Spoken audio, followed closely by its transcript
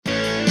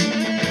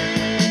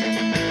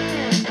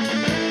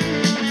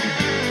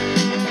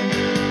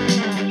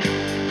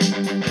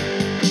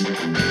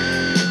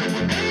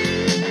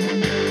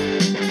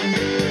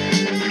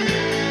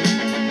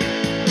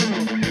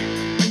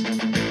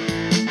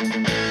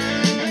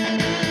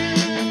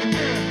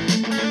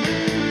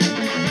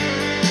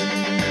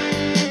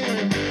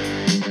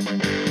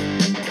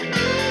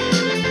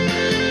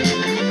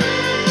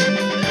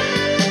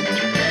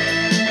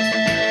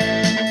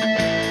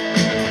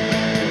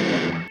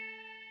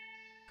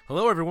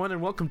Hello, everyone,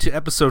 and welcome to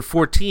episode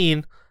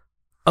 14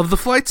 of The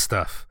Flight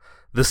Stuff,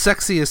 the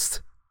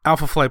sexiest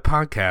Alpha Flight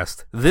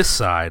podcast this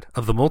side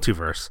of the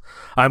multiverse.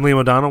 I'm Liam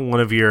O'Donnell, one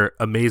of your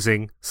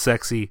amazing,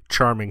 sexy,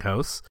 charming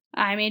hosts.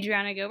 I'm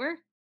Adriana Gober,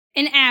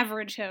 an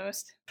average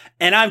host.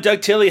 And I'm Doug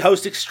Tilley,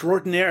 host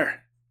extraordinaire.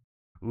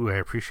 Ooh, I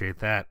appreciate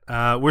that.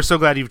 We're so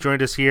glad you've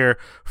joined us here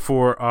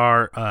for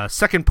our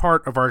second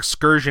part of our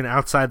excursion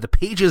outside the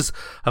pages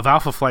of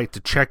Alpha Flight to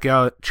check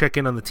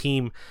in on the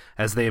team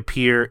as they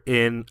appear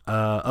in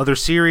other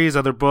series,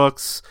 other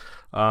books,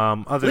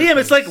 other Liam, things.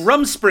 it's like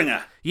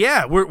Rumspringa.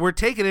 Yeah, we're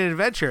taking an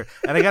adventure,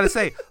 and I gotta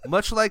say,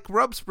 much like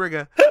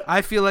Rumspringa,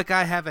 I feel like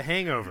I have a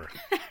hangover.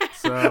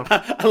 So,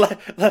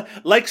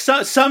 like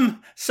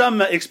some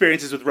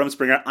experiences with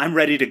Rumspringa, I'm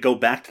ready to go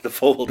back to the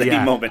fold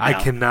any moment now. I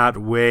cannot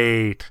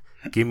wait.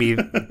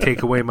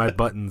 Take away my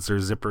buttons or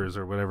zippers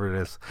or whatever it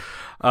is.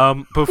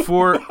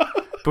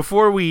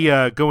 Before we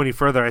go any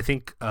further, I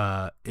think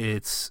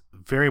it's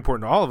very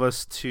important to all of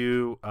us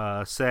to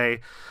acknowledge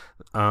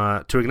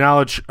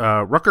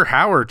Rutger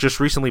Hauer just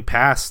recently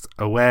passed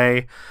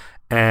away,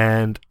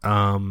 and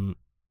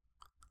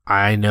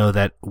I know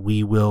that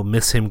we will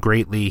miss him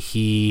greatly.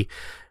 He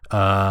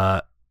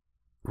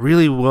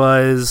really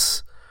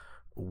was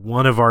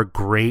one of our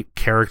great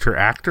character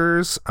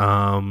actors.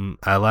 A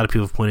lot of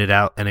people have pointed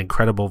out an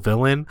incredible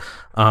villain.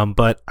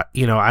 But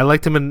I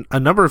liked him in a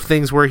number of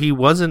things where he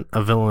wasn't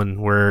a villain,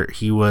 where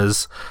he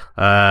was,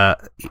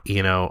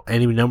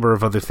 any number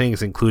of other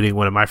things, including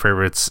one of my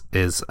favorites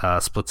is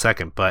Split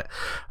Second. But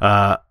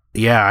I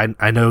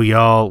know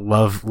y'all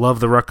love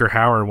the Rutger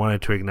Hauer and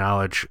wanted to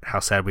acknowledge how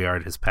sad we are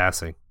at his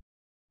passing.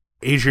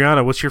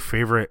 Adriana, what's your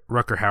favorite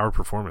Rutger Hauer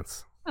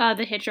performance?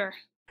 The Hitcher.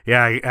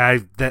 Yeah,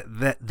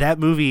 that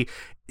movie,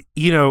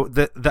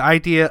 the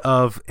idea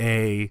of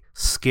a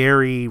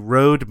scary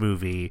road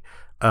movie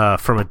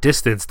from a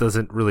distance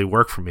doesn't really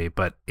work for me,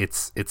 but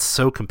it's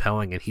so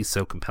compelling, and he's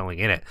so compelling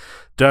in it.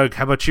 Doug,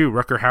 how about you?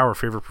 Rutger Hauer,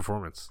 favorite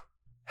performance?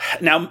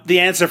 Now,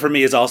 the answer for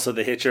me is also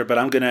The Hitcher, but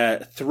I'm going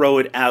to throw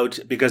it out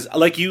because,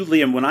 like you,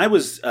 Liam, when I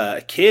was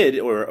a kid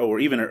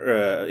or even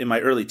in my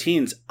early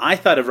teens, I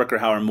thought of Rutger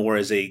Hauer more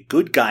as a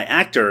good guy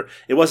actor.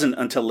 It wasn't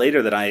until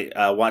later that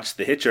I watched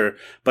The Hitcher,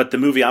 but the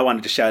movie I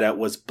wanted to shout out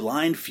was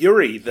Blind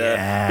Fury,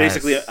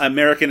 basically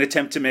American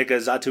attempt to make a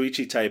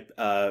Zatoichi type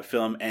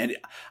film, and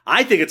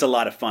I think it's a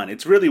lot of fun.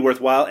 It's really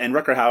worthwhile, and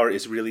Rutger Hauer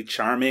is really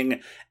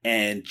charming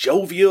and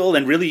jovial,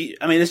 and really,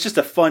 I mean, it's just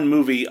a fun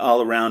movie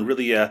all around.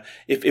 Really,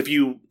 if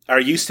you are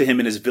used to him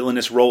in his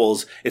villainous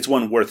roles, it's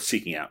one worth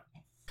seeking out.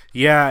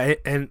 Yeah,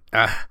 and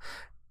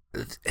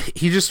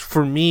he just,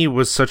 for me,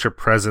 was such a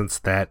presence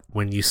that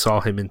when you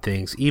saw him in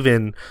things,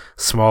 even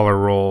smaller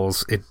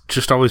roles, it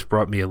just always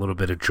brought me a little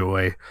bit of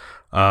joy.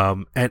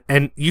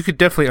 And you could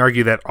definitely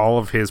argue that all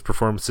of his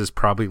performances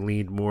probably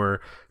leaned more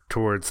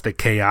towards the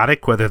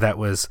chaotic, whether that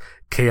was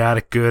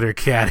chaotic good or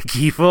chaotic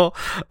evil.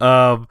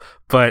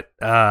 But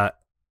I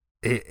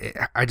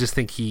just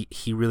think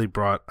he really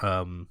brought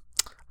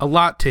a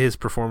lot to his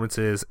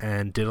performances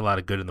and did a lot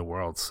of good in the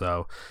world.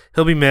 So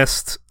he'll be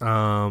missed. We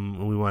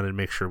wanted to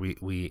make sure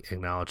we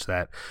acknowledge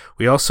that.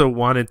 We also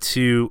wanted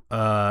to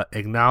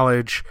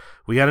acknowledge,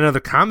 we got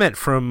another comment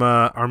from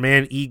our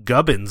man E.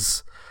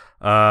 Gubbins.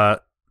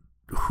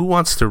 Who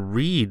wants to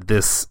read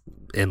this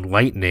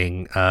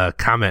enlightening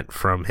comment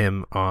from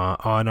him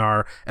on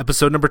our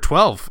episode number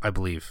 12, I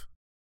believe?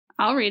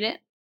 I'll read it.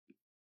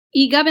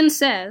 E. Gubbins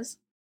says,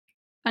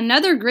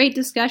 "Another great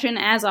discussion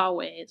as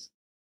always.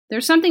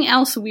 There's something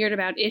else weird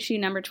about issue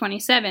number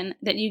 27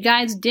 that you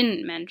guys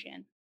didn't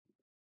mention.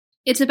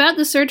 It's about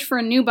the search for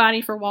a new body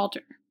for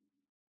Walter.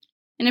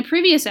 In a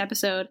previous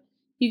episode,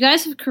 you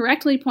guys have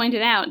correctly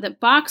pointed out that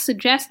Box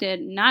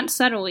suggested, not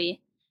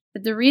subtly,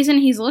 that the reason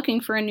he's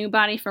looking for a new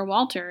body for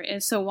Walter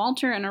is so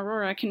Walter and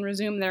Aurora can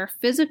resume their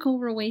physical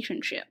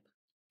relationship.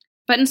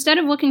 But instead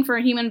of looking for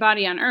a human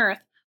body on Earth,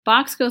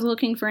 Box goes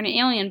looking for an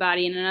alien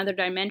body in another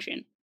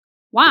dimension.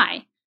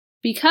 Why?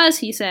 Because,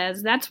 he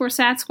says, that's where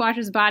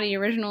Sasquatch's body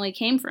originally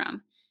came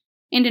from.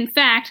 And in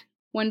fact,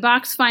 when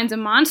Box finds a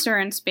monster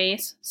in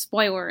space,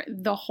 spoiler,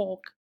 the Hulk,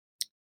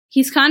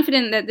 he's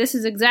confident that this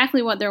is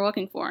exactly what they're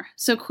looking for.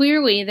 So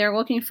clearly, they're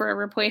looking for a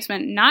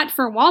replacement not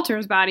for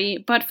Walter's body,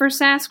 but for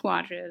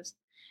Sasquatch's.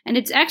 And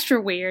it's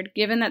extra weird,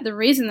 given that the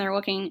reason they're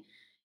looking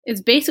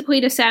is basically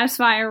to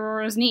satisfy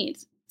Aurora's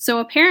needs. So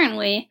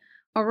apparently,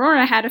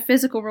 Aurora had a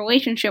physical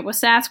relationship with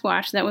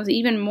Sasquatch that was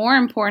even more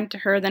important to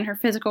her than her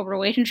physical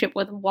relationship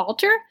with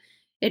Walter?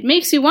 It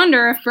makes you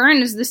wonder if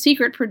Byrne is the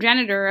secret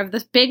progenitor of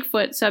the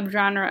Bigfoot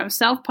subgenre of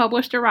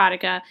self-published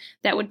erotica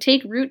that would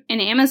take root in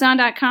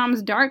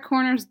Amazon.com's dark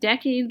corners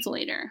decades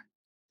later.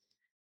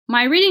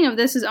 My reading of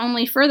this is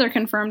only further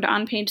confirmed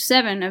on page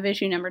 7 of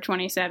issue number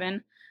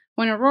 27,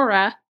 when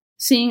Aurora,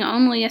 seeing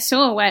only a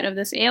silhouette of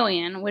this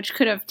alien, which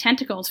could have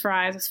tentacles for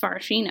eyes as far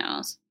as she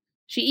knows.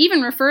 She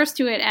even refers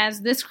to it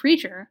as this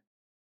creature,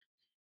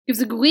 gives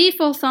a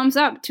gleeful thumbs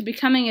up to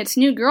becoming its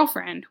new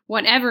girlfriend,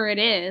 whatever it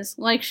is,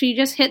 like she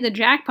just hit the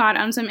jackpot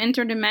on some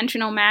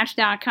interdimensional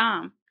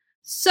match.com.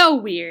 So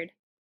weird.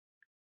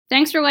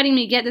 Thanks for letting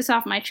me get this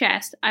off my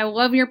chest. I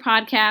love your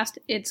podcast.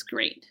 It's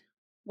great.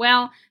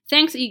 Well,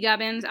 thanks, E.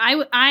 Gubbins.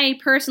 I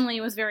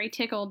personally was very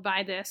tickled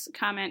by this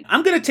comment.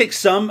 I'm going to take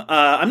some.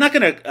 I'm not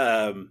going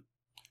to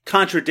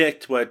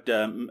contradict what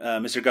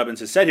Mr. Gubbins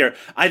has said here.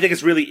 I think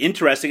it's really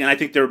interesting, and I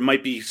think there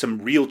might be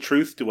some real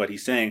truth to what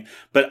he's saying.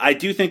 But I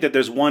do think that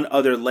there's one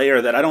other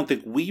layer that I don't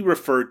think we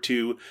referred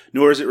to,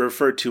 nor is it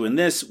referred to in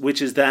this,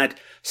 which is that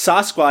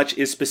Sasquatch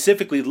is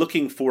specifically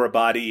looking for a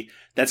body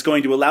that's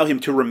going to allow him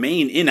to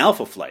remain in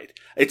Alpha Flight.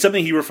 It's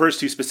something he refers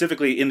to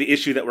specifically in the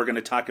issue that we're going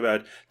to talk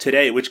about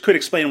today, which could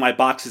explain why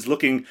Box is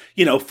looking,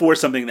 for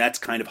something that's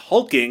kind of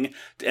hulking,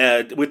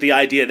 with the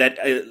idea that,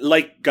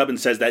 like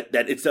Gubbins says, that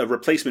it's a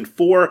replacement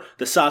for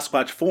the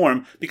Sasquatch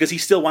form, because he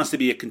still wants to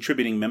be a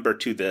contributing member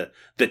to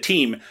the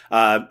team,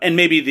 and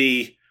maybe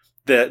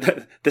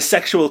the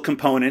sexual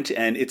component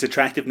and its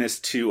attractiveness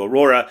to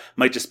Aurora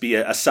might just be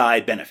a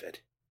side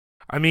benefit.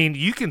 I mean,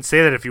 you can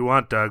say that if you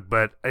want, Doug,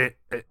 but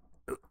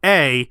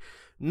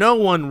no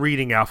one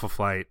reading Alpha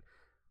Flight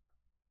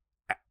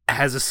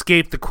has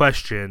escaped the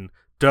question,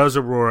 does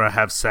Aurora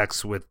have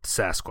sex with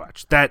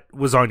Sasquatch? That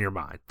was on your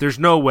mind. There's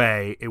no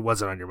way it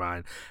wasn't on your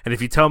mind. And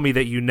if you tell me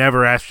that you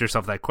never asked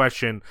yourself that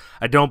question,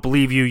 I don't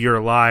believe you. You're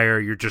a liar.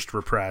 You're just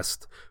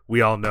repressed.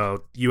 We all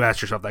know you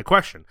asked yourself that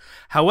question.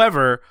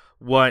 However,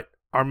 what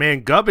our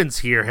man Gubbins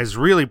here has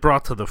really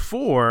brought to the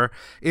fore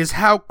is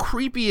how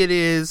creepy it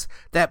is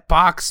that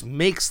Box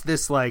makes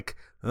this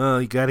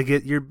you got to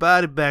get your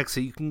body back so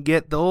you can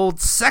get the old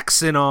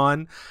sexing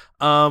on.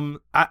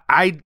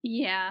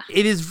 Yeah.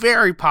 It is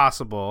very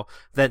possible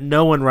that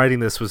no one writing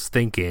this was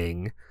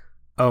thinking,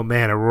 oh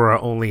man, Aurora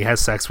only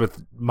has sex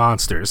with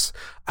monsters.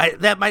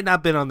 That might not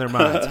have been on their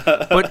minds.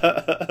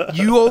 But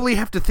you only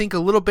have to think a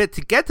little bit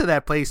to get to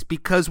that place,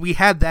 because we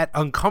had that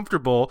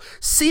uncomfortable,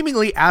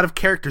 seemingly out of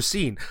character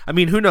scene. I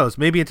mean, who knows?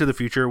 Maybe into the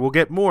future we'll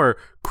get more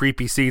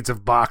creepy scenes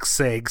of Box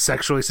saying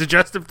sexually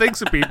suggestive things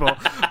to people.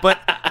 But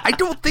I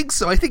don't think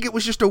so. I think it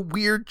was just a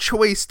weird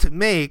choice to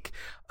make.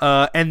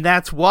 And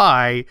that's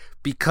why,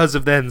 because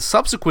of then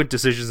subsequent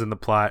decisions in the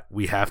plot,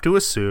 we have to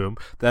assume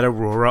that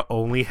Aurora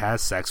only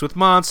has sex with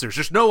monsters.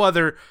 There's no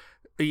other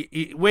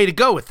way to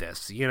go with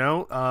this,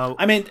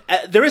 I mean,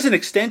 there is an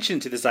extension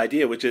to this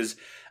idea, which is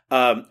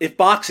if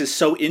Box is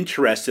so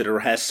interested or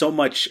has so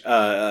much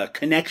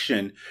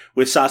connection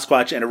with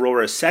Sasquatch and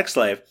Aurora's sex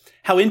life,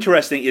 how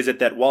interesting is it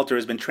that Walter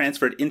has been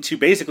transferred into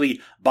basically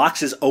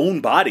Box's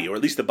own body, or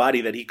at least the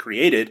body that he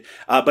created,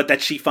 but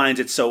that she finds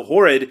it so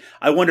horrid?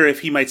 I wonder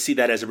if he might see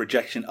that as a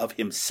rejection of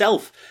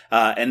himself,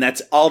 and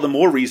that's all the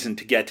more reason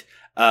to get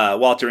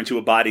Walter into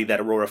a body that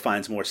Aurora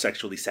finds more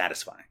sexually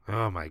satisfying.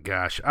 Oh my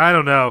gosh. I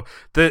don't know.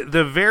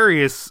 The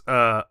various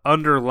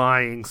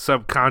underlying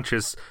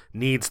subconscious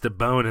needs to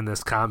bone in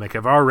this comic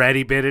have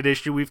already been an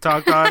issue we've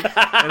talked on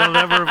in a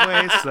number of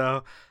ways.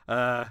 So,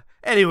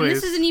 anyways.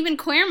 This isn't even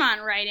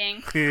Claremont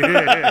writing.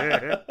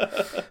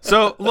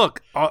 So,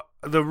 look,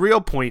 the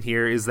real point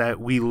here is that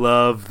we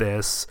love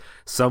this.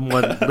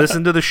 Someone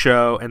listened to the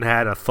show and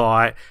had a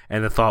thought,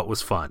 and the thought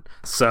was fun.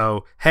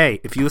 So, hey,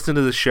 if you listen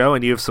to the show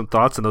and you have some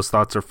thoughts and those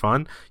thoughts are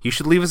fun, you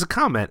should leave us a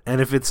comment. And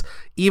if it's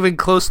even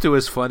close to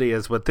as funny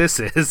as what this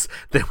is,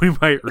 then we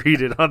might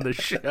read it on the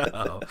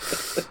show.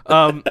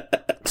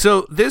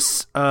 So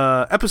this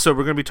episode,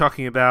 we're going to be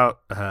talking about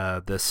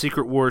the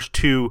Secret Wars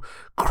 2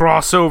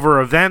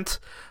 crossover event,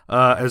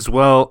 as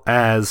well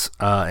as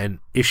an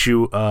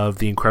issue of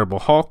The Incredible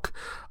Hulk.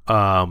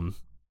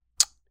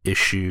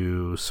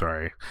 Issue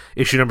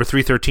number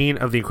 313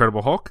 of The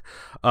Incredible Hulk.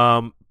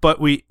 But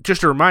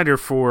just a reminder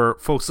for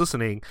folks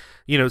listening,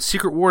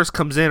 Secret Wars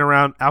comes in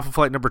around Alpha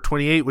Flight number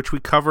 28, which we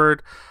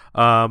covered.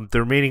 The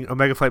remaining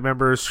Omega Flight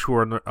members who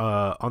are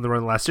on the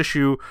run last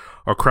issue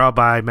are corralled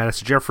by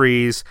Madison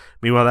Jeffries.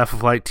 Meanwhile, the Alpha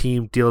Flight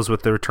team deals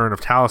with the return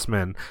of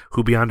Talisman,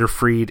 who'll be under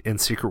freed in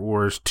Secret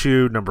Wars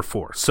 2 number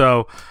 4.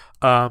 So,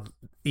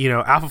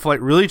 Alpha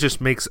Flight really just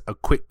makes a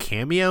quick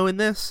cameo in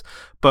this,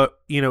 but,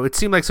 it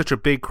seemed like such a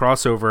big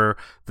crossover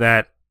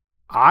that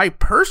I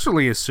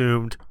personally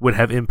assumed would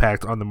have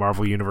impact on the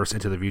Marvel Universe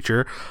into the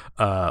future.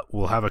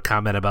 We'll have a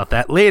comment about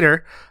that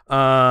later,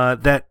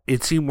 that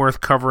it seemed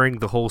worth covering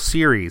the whole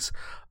series.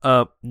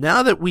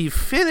 Now that we've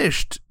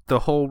finished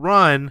the whole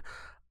run,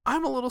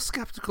 I'm a little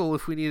skeptical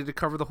if we needed to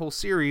cover the whole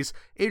series.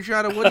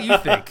 Adriana, what do you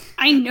think?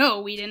 I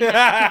know we didn't have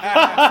to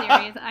cover the whole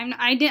series.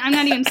 I'm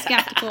not even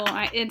skeptical.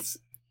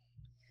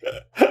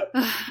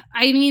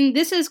 I mean,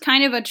 this is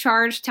kind of a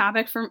charged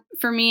topic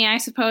for me, I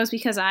suppose,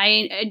 because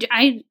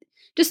I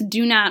just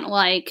do not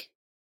like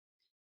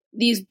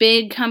these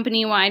big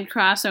company-wide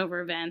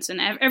crossover events, and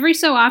every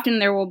so often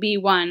there will be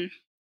one,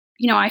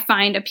 I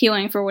find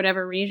appealing for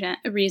whatever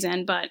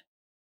reason, but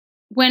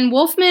when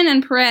Wolfman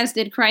and Perez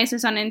did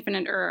Crisis on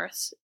Infinite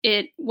Earths,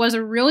 it was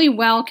a really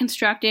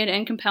well-constructed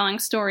and compelling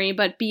story,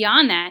 but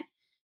beyond that,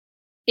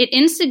 it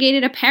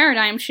instigated a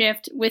paradigm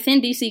shift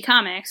within DC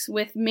Comics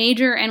with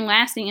major and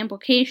lasting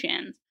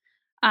implications.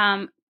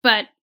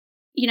 But,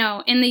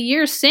 in the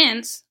years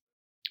since,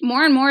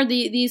 more and more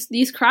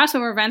these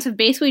crossover events have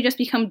basically just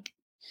become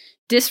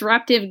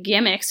disruptive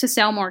gimmicks to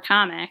sell more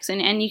comics,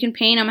 and you can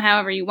paint them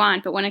however you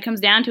want, but when it comes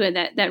down to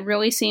it, that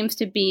really seems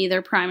to be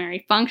their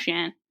primary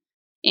function.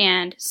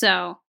 And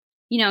so,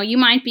 you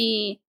might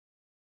be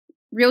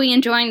really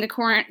enjoying the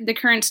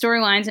current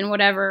storylines in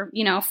whatever,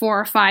 4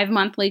 or 5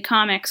 monthly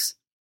comics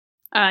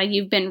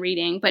you've been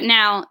reading, but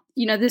now,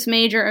 this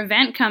major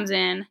event comes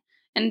in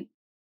and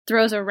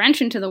throws a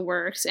wrench into the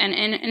works and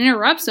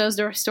interrupts those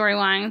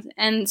storylines.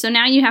 And so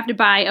now you have to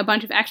buy a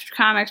bunch of extra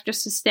comics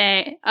just to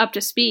stay up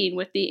to speed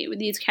with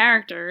these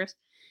characters.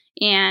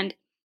 And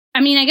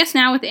I mean, I guess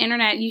now with the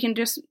internet, you can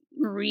just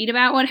read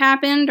about what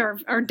happened or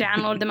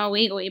download them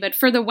illegally. But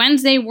for the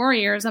Wednesday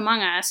warriors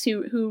among us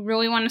who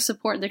really want to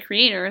support the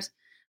creators,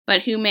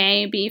 but who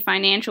may be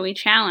financially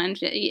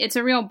challenged, it's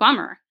a real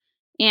bummer.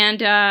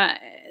 And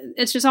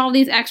it's just all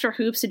these extra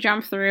hoops to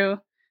jump through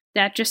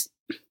that just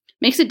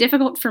makes it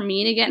difficult for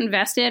me to get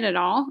invested at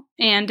all.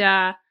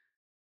 And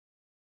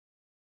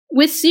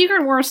with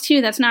Secret Wars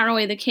 2, that's not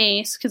really the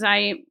case, because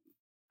we're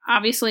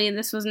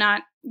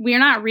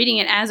not reading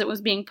it as it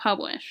was being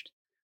published.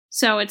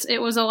 So it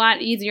was a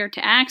lot easier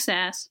to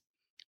access.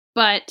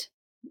 But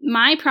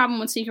my problem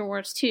with Secret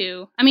Wars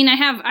 2, I mean,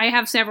 I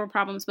have several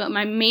problems, but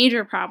my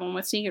major problem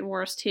with Secret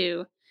Wars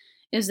 2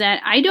 is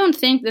that I don't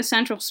think the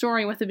central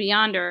story with the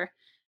Beyonder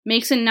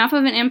makes enough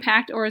of an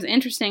impact or is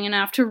interesting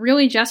enough to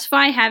really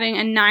justify having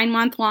a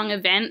 9-month-long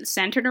event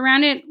centered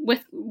around it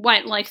with,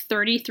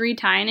 33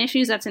 tie-in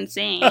issues? That's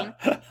insane.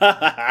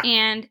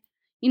 And,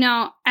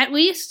 at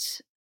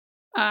least,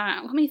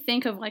 let me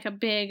think of, a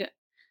big...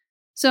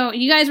 So,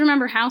 you guys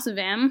remember House of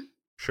M?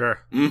 Sure.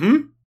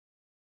 Mm-hmm.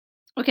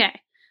 Okay.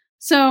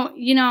 So,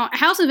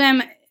 House of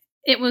M,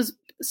 it was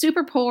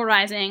super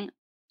polarizing,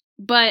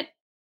 but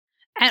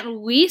at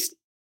least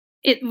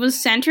it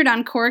was centered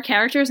on core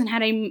characters and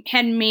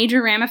had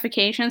major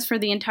ramifications for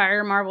the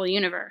entire Marvel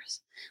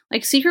universe.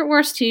 Like Secret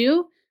Wars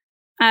 2,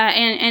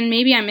 and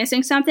maybe I'm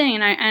missing something,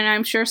 and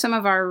I'm sure some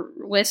of our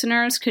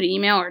listeners could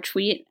email or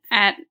tweet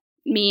at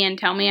me and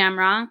tell me I'm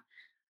wrong,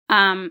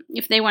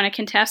 if they want to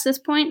contest this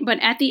point. But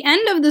at the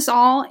end of this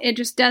all, it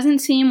just doesn't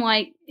seem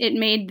like it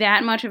made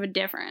that much of a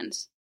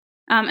difference,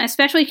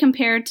 especially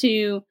compared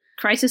to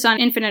Crisis on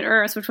Infinite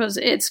Earths, which was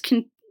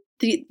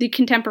the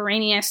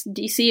contemporaneous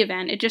DC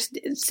event.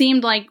 It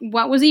seemed like,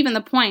 what was even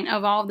the point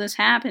of all of this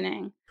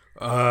happening?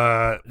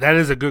 That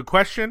is a good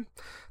question.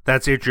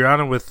 That's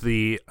Adriana with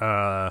the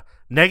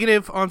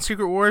negative on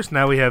Secret Wars.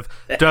 Now we have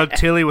Doug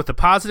Tilley with the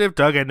positive.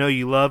 Doug, I know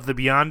you love the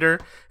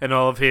Beyonder and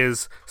all of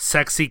his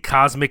sexy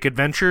cosmic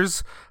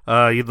adventures.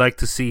 You'd like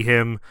to see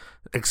him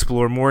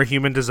explore more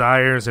human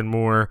desires in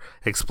more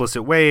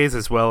explicit ways,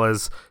 as well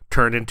as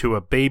turn into a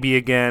baby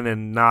again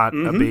and not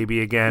a baby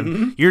again.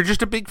 Mm-hmm. You're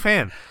just a big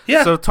fan.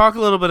 Yeah. So talk a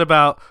little bit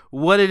about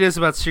what it is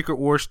about Secret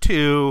Wars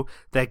 2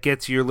 that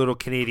gets your little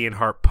Canadian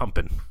heart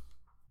pumping.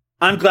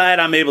 I'm glad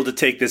I'm able to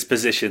take this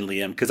position,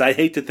 Liam, because I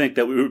hate to think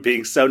that we were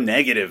being so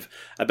negative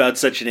about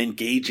such an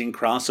engaging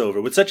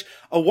crossover with such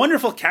a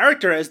wonderful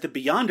character as the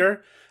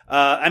Beyonder.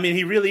 I mean,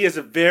 he really is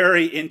a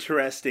very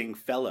interesting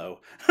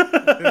fellow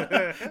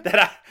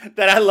that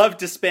I love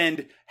to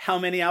spend how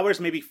many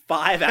hours? Maybe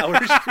 5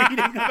 hours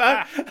reading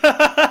about.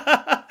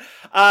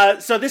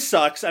 So this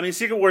sucks. I mean,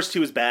 Secret Wars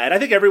 2 is bad. I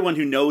think everyone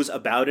who knows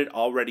about it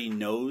already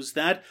knows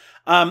that.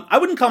 I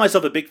wouldn't call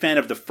myself a big fan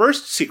of the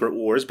first Secret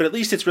Wars, but at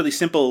least it's really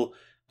simple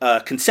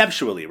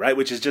conceptually, right?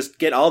 Which is just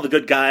get all the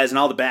good guys and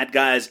all the bad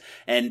guys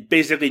and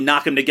basically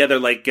knock them together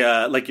like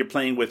you're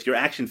playing with your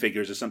action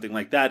figures or something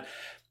like that.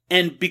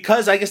 And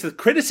because I guess the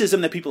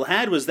criticism that people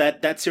had was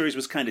that series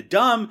was kind of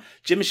dumb,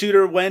 Jim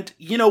Shooter went,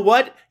 you know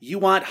what? You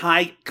want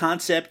high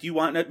concept. You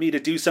want me to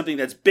do something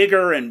that's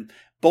bigger and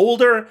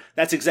bolder.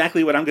 That's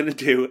exactly what I'm going to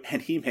do.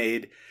 And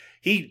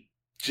he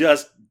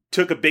just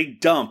took a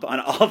big dump on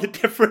all the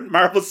different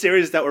Marvel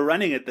series that were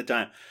running at the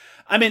time.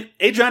 I mean,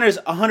 Adriana is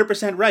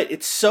 100% right.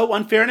 It's so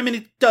unfair. And I mean,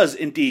 it does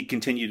indeed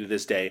continue to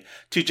this day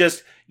to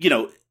just,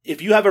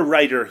 if you have a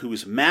writer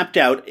who's mapped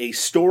out a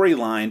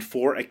storyline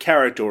for a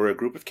character or a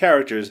group of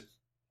characters,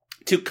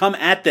 to come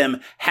at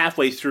them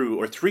halfway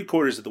through or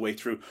 3/4 of the way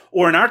through,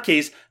 or in our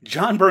case,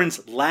 John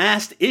Byrne's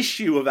last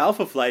issue of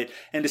Alpha Flight,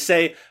 and to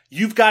say,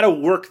 you've got to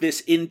work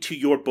this into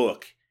your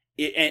book.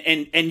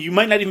 And you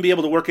might not even be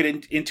able to work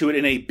it into it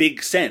in a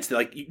big sense.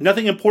 Like,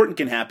 nothing important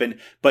can happen,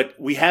 but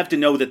we have to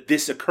know that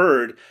this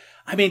occurred.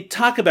 I mean,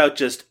 talk about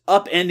just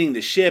upending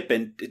the ship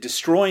and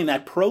destroying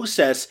that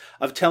process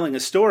of telling a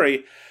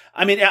story.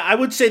 I mean, I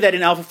would say that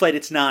in Alpha Flight,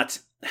 it's not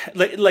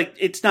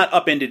it's not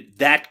upended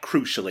that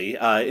crucially.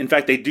 In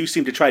fact, they do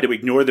seem to try to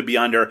ignore the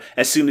Beyonder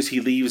as soon as he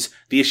leaves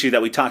the issue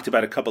that we talked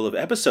about a couple of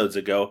episodes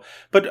ago.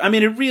 But I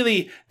mean,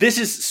 this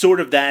is sort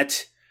of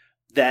that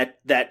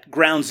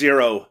ground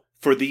zero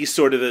for these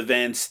sort of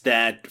events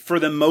that, for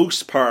the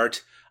most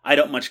part, I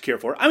don't much care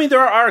for. I mean, there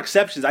are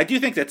exceptions. I do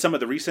think that some of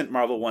the recent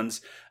Marvel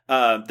ones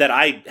that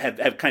I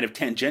have kind of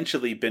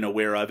tangentially been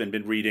aware of and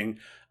been reading,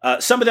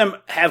 some of them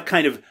have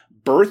kind of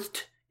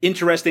birthed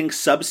interesting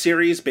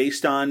sub-series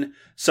based on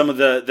some of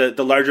the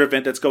larger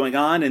event that's going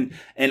on.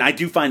 And I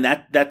do find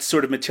that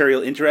sort of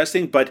material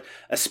interesting, but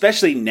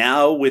especially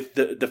now with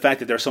the fact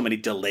that there are so many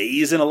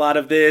delays in a lot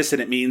of this,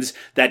 and it means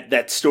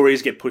that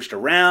stories get pushed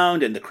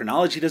around and the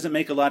chronology doesn't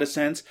make a lot of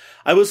sense.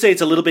 I will say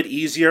it's a little bit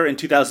easier in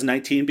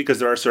 2019 because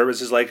there are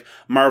services like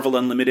Marvel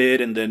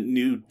Unlimited and the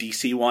new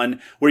DC one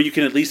where you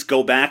can at least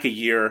go back a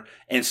year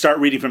and start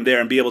reading from there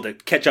and be able to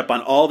catch up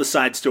on all the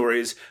side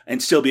stories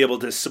and still be able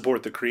to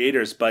support the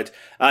creators. But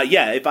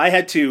if I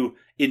had to,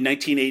 in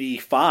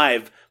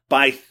 1985,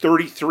 buy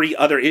 33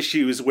 other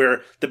issues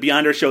where the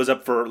Beyonder shows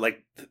up for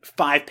like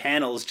 5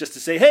 panels just to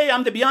say, hey,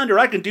 I'm the Beyonder,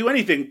 I can do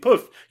anything,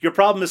 poof, your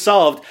problem is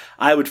solved,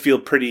 I would feel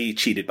pretty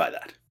cheated by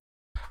that.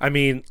 I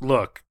mean,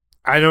 look,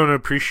 I don't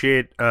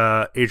appreciate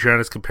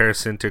Adriana's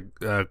comparison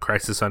to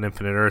Crisis on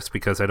Infinite Earths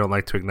because I don't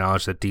like to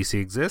acknowledge that DC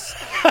exists.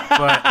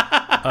 But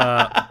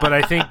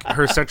I think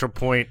her central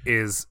point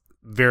is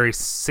very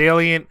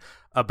salient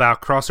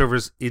about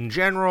crossovers in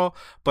general,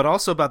 but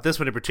also about this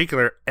one in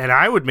particular. And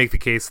I would make the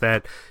case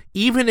that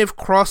even if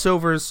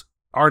crossovers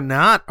are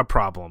not a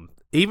problem,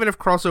 even if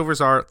crossovers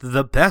are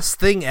the best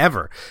thing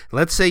ever,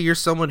 let's say you're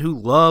someone who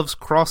loves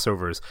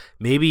crossovers,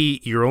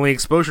 maybe your only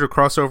exposure to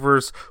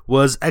crossovers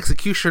was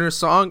Executioner's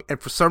Song,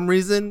 and for some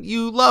reason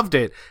you loved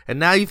it, and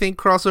now you think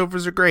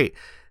crossovers are great.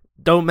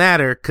 Don't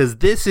matter, because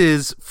this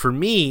is, for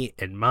me,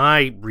 in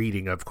my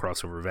reading of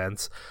crossover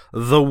events,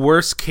 the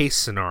worst case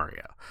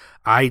scenario.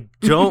 I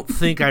don't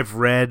think I've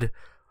read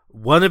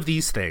one of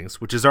these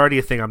things, which is already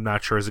a thing I'm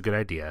not sure is a good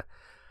idea.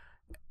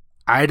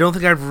 I don't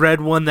think I've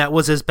read one that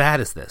was as bad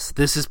as this.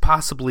 This is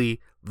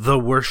possibly the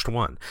worst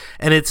one.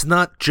 And it's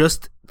not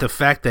just the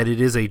fact that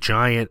it is a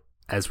giant,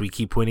 as we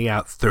keep pointing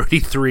out,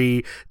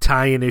 33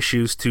 tie-in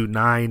issues to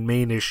 9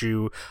 main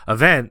issue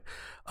event.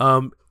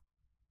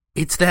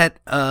 It's that,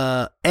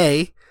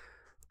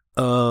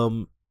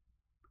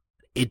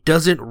 it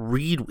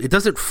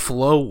doesn't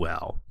flow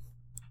well.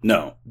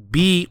 No.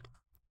 B,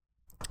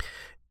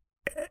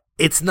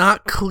 it's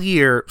not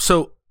clear.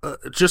 So,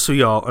 just so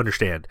y'all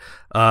understand,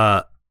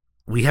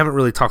 we haven't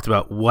really talked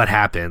about what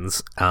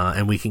happens,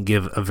 and we can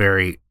give a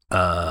very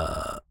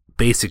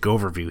basic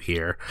overview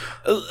here.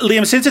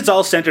 Liam, since it's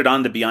all centered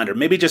on the Beyonder,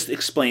 maybe just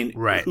explain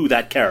who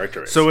that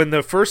character is. So in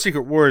the first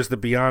Secret Wars, the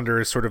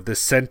Beyonder is sort of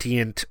this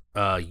sentient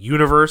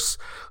universe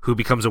who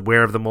becomes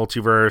aware of the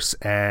multiverse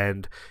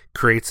and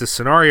creates a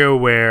scenario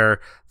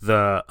where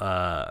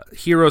the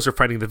heroes are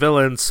fighting the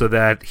villains so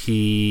that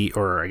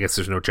or I guess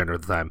there's no gender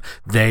at the time,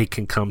 they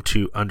can come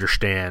to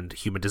understand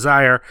human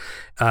desire.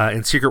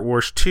 In Secret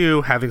Wars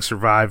 2, having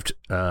survived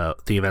the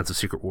events of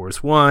Secret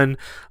Wars 1,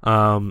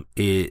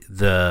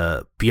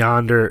 the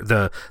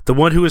Beyonder, the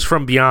one who is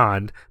from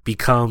beyond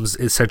becomes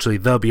essentially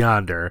the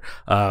Beyonder,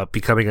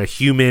 becoming a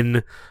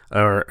human,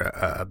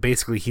 or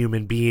basically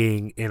human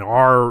being in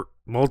our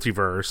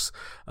multiverse,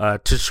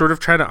 to sort of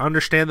try to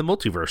understand the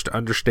multiverse, to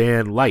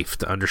understand life,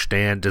 to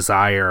understand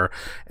desire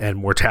and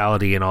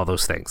mortality and all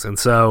those things. And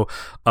so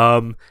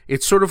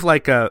it's sort of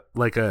like a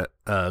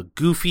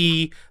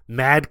goofy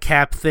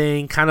madcap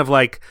thing, kind of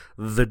like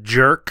The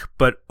Jerk,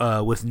 but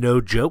with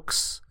no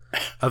jokes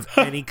of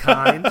any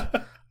kind.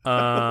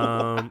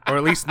 Or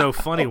at least no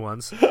funny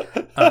ones.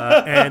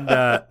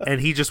 And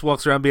he just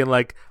walks around being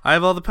like, I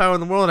have all the power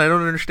in the world, I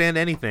don't understand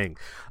anything.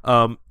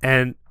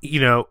 And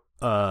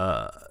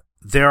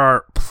there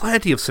are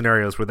plenty of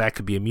scenarios where that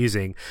could be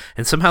amusing,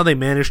 and somehow they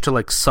manage to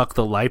like suck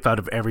the life out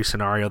of every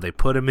scenario they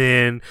put him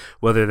in,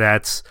 whether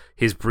that's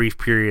his brief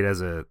period as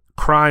a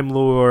crime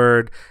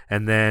lord,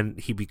 and then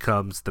he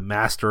becomes the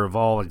master of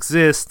all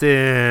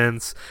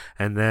existence,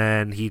 and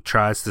then he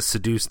tries to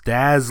seduce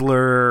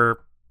Dazzler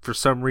for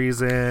some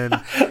reason,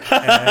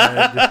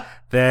 and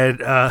then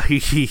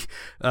he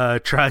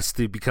tries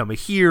to become a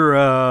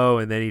hero,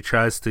 and then he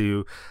tries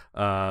to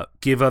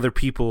give other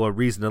people a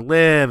reason to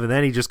live, and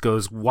then he just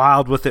goes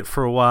wild with it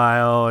for a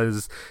while,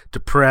 is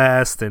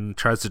depressed and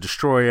tries to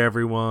destroy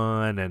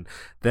everyone, and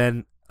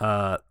then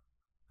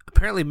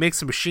apparently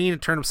makes a machine to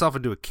turn himself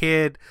into a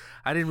kid.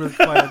 I didn't really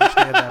quite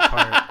understand that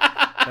part.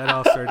 That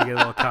all started to get a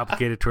little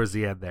complicated towards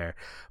the end there.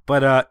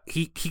 But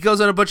he goes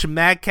on a bunch of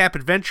madcap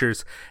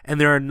adventures, and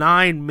there are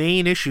 9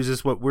 main issues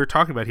is what we're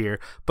talking about here.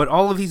 But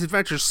all of these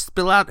adventures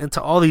spill out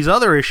into all these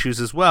other issues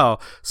as well,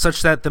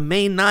 such that the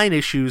main 9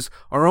 issues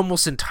are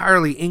almost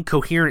entirely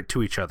incoherent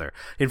to each other.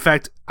 In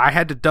fact, I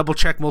had to double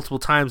check multiple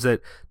times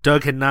that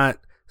Doug had not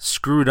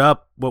screwed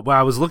up what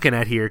I was looking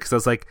at here, because I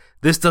was like,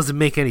 this doesn't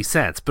make any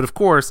sense. But of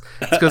course,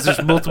 it's because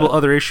there's multiple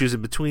other issues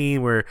in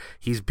between where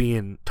he's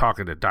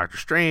talking to Doctor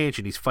Strange,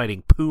 and he's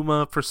fighting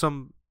Puma for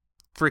some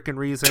freaking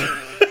reason.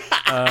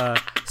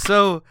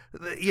 So,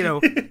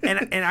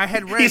 and I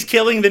had read, he's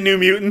killing the New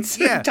Mutants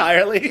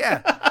entirely.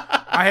 Yeah,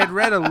 I had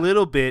read a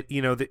little bit.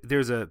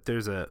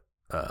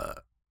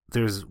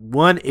 There's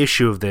one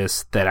issue of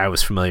this that I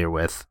was familiar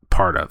with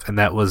part of, and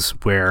that was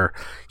where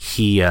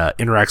he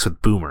interacts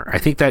with Boomer. I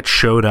think that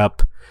showed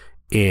up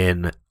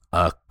in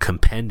a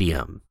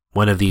compendium,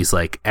 one of these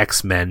like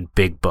X-Men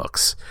big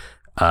books,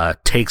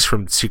 takes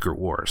from Secret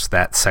Wars,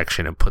 that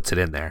section, and puts it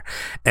in there.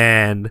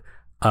 And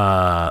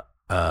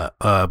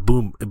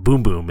Boom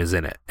Boom is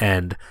in it,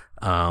 and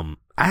I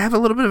have a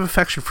little bit of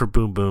affection for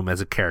Boom Boom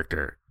as a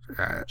character.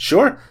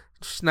 Sure,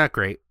 she's not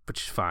great, but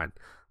she's fine.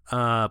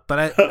 But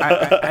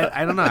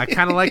I don't know. I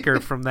kind of like her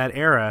from that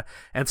era,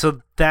 and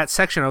so that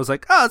section I was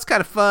like, oh, it's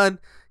kind of fun.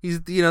 He's,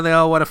 they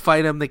all want to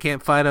fight him, they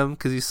can't fight him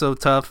because he's so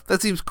tough.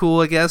 That seems cool,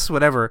 I guess.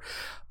 Whatever.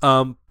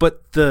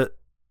 But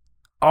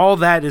all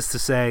that is to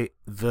say,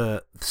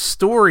 the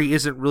story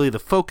isn't really the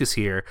focus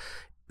here.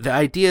 The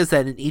idea is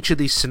that in each of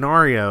these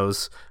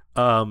scenarios,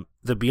 the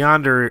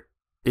Beyonder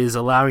is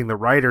allowing the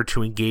writer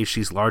to engage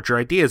these larger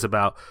ideas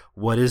about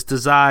what is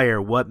desire,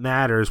 what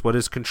matters, what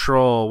is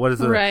control, what is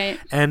the right.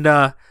 And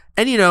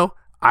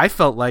I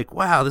felt like,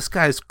 wow, this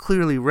guy's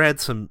clearly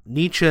read some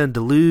Nietzsche and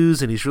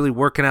Deleuze, and he's really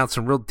working out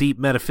some real deep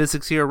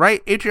metaphysics here,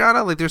 right,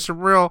 Adriana? Like, there's some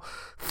real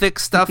thick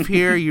stuff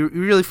here. You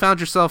really found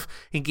yourself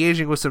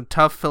engaging with some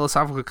tough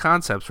philosophical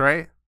concepts,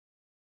 right?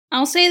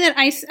 I'll say that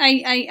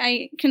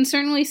I can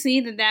certainly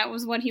see that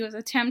was what he was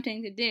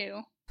attempting to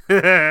do.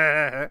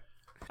 I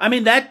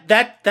mean,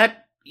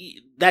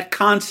 that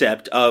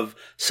concept of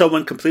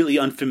someone completely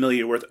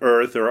unfamiliar with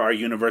Earth or our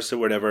universe or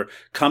whatever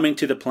coming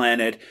to the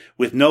planet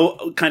with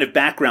no kind of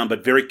background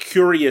but very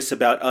curious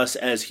about us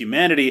as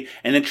humanity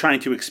and then trying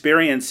to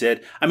experience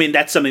it. I mean,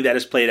 that's something that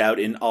has played out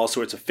in all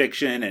sorts of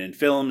fiction and in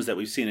films that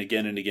we've seen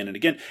again and again and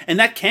again. And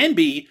that can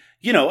be,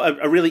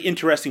 a really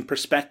interesting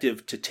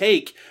perspective to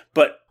take,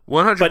 but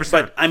 100%.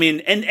 But I mean,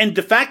 and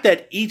the fact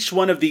that each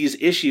one of these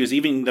issues,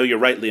 even though you're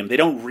right, Liam, they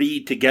don't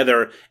read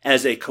together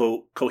as a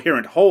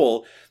coherent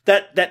whole,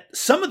 that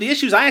some of the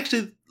issues I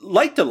actually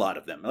liked a lot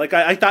of them. Like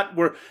I thought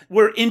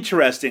were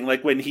interesting.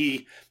 Like when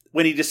he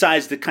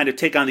decides to kind of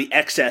take on the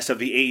excess of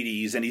the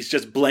 80s and he's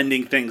just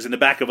blending things in the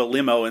back of a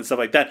limo and stuff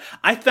like that.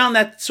 I found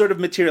that sort of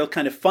material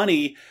kind of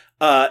funny.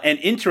 And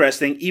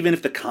interesting, even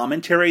if the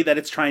commentary that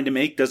it's trying to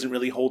make doesn't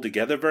really hold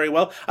together very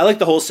well. I like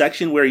the whole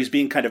section where he's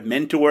being kind of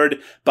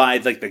mentored by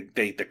like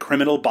the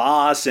criminal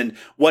boss and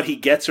what he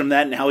gets from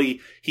that and how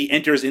he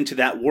enters into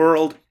that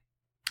world.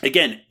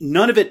 Again,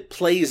 none of it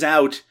plays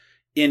out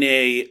in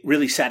a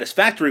really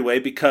satisfactory way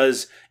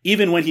because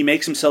even when he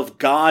makes himself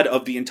god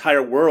of the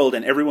entire world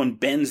and everyone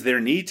bends their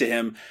knee to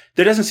him,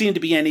 there doesn't seem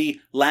to be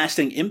any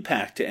lasting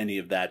impact to any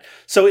of that.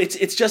 So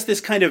it's just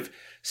this kind of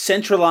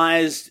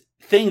centralized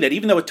thing that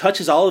even though it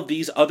touches all of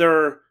these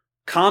other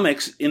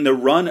comics in the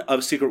run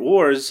of Secret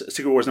Wars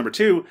number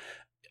 2,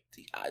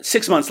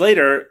 6 months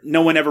later,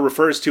 no one ever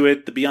refers to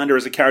it. The Beyonder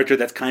is a character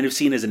that's kind of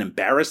seen as an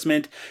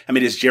embarrassment. I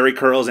mean, his Jerry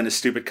curls and his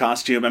stupid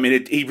costume. I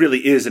mean, he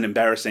really is an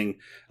embarrassing,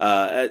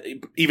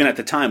 even at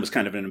the time was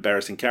kind of an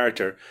embarrassing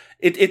character.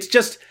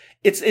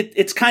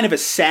 It's kind of a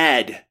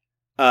sad,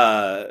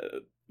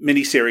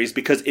 miniseries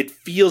because it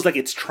feels like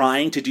it's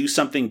trying to do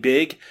something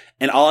big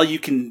and all you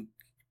can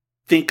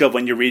think of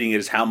when you're reading it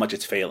is how much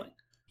it's failing.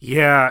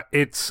 Yeah,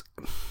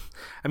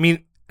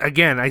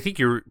 again, I think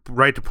you're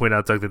right to point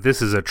out, Doug, that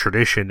this is a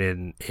tradition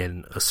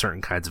in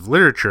certain kinds of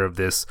literature of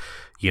this,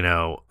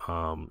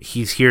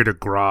 he's here to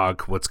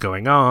grog what's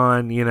going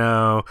on,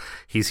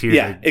 he's here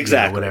to,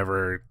 exactly.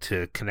 Whatever,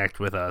 to connect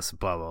with us,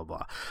 blah, blah,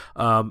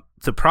 blah.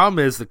 The problem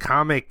is the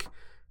comic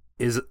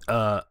is,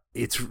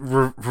 it's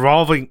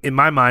revolving, in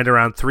my mind,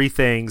 around three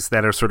things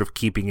that are sort of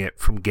keeping it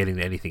from getting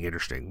to anything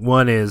interesting.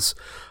 One is,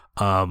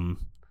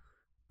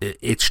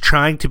 it's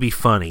trying to be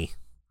funny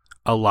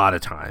a lot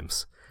of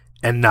times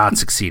and not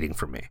succeeding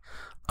for me.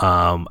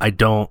 I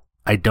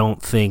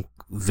don't think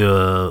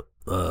the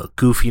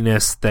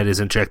goofiness that is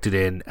injected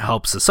in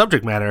helps the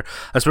subject matter,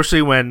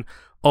 especially when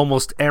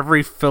almost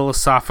every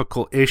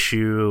philosophical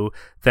issue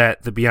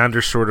that the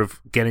Beyonder sort of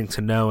getting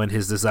to know and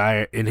his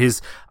desire and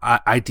his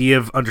idea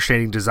of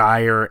understanding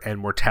desire and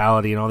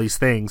mortality and all these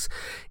things,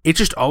 it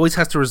just always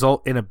has to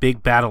result in a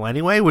big battle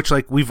anyway, which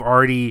like we've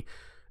already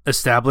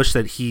established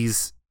that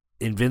he's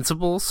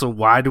invincible, so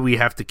why do we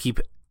have to keep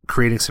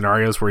creating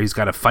scenarios where he's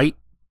got to fight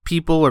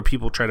people or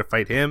people try to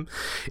fight him?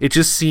 It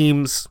just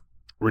seems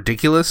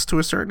ridiculous to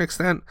a certain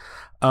extent.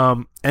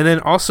 And then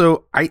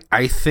also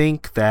I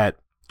think that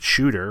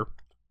Shooter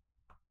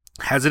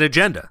has an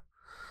agenda,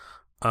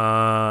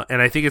 and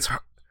I think it's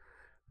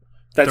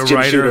that's the Jim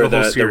writer Shooter, of the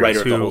whole the series, writer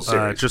of the whole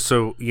series. Just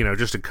so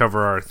just to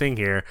cover our thing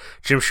here,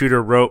 Jim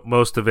Shooter wrote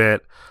most of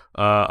it.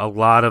 A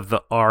lot of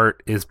the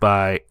art is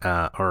by,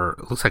 or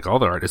it looks like all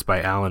the art is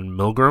by Alan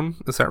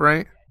Milgram. Is that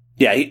right?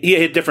 Yeah, he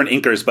had different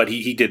inkers, but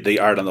he did the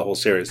art on the whole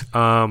series.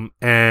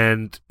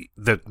 And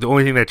the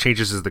only thing that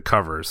changes is the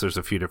covers. There's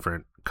a few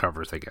different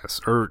covers, I guess,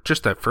 or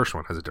just that first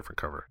one has a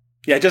different cover.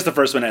 Yeah, just the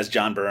first one has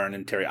John Byrne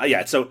and Terry.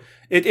 Yeah, so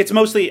it's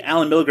mostly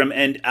Alan Milgram,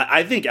 and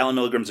I think Alan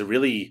Milgram's a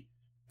really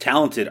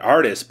talented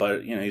artist,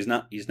 but he's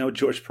no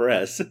George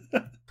Perez.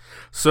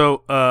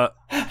 So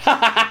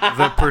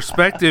the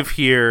perspective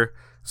here.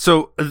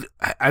 So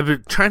I've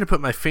been trying to put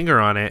my finger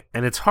on it,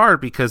 and it's hard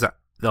because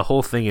the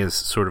whole thing is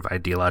sort of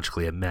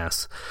ideologically a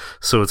mess.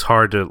 So it's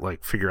hard to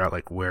like figure out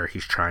like where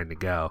he's trying to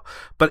go.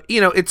 But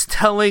it's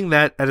telling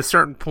that at a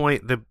certain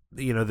point the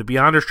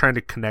Beyonder's trying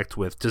to connect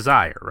with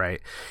desire, right?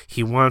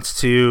 He wants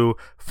to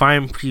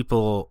find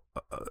people,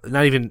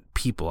 not even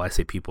people, I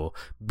say people,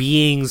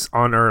 beings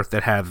on Earth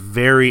that have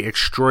very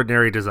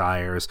extraordinary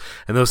desires,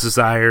 and those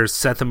desires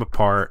set them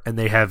apart, and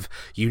they have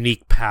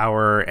unique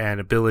power and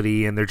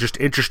ability, and they're just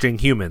interesting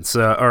humans,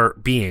 or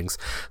beings.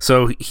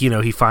 So,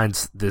 he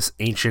finds this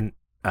ancient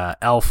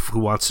elf who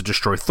wants to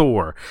destroy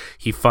Thor.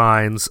 He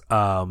finds,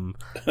 the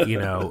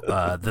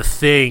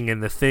Thing,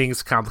 and the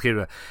Thing's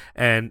complicated,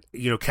 and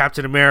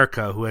Captain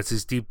America, who has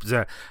his deep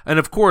desire, and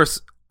of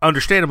course,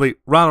 understandably,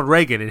 Ronald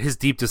Reagan and his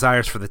deep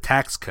desires for the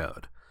tax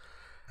code.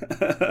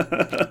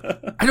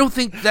 I don't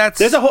think that's.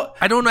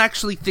 I don't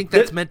actually think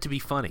that's meant to be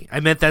funny.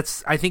 I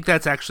think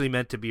that's actually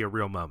meant to be a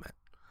real moment.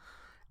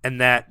 And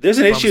that there's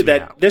an issue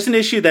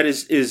that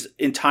is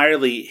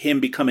entirely him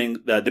becoming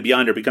the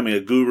Beyonder, becoming a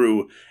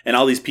guru, and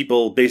all these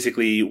people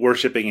basically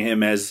worshiping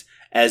him as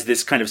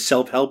this kind of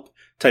self-help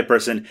type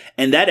person.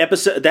 And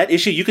that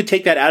issue, you could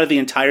take that out of the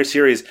entire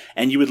series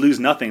and you would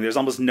lose nothing. There's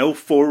almost no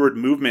forward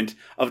movement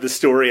of the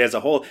story as a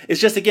whole. It's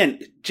just,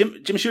 again,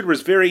 Jim Shooter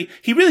was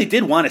he really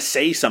did want to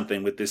say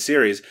something with this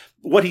series.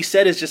 What he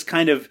said is just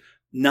kind of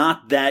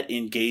not that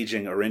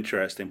engaging or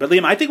interesting. But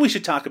Liam, I think we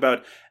should talk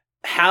about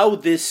how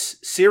this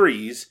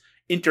series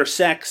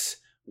intersects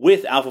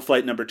with Alpha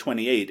Flight number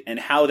 28 and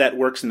how that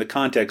works in the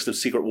context of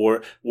Secret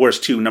Wars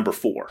 2 number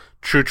 4.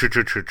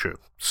 True.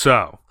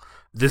 So,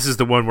 this is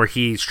the one where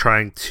he's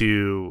trying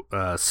to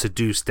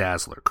seduce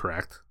Dazzler,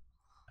 correct?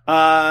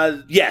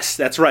 Yes,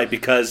 that's right,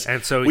 because...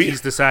 And so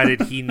he's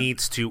decided he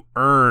needs to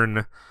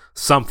earn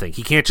something.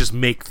 He can't just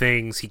make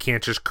things. He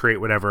can't just create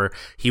whatever.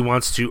 He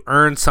wants to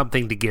earn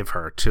something to give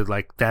her.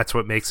 That's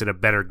what makes it a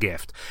better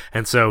gift.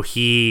 And so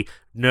he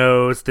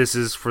knows, this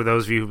is for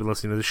those of you who've been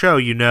listening to the show,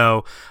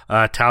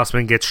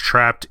 Talisman gets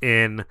trapped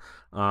in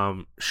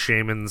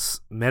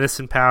Shaman's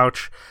medicine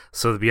pouch.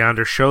 So the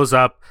Beyonder shows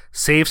up,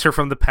 saves her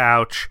from the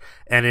pouch,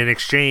 and in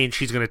exchange,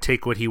 he's going to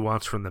take what he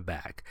wants from the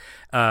bag.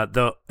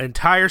 The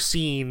entire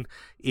scene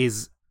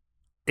is...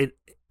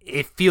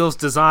 It feels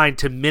designed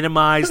to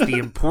minimize the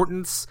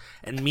importance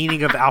and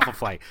meaning of Alpha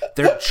Flight.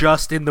 They're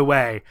just in the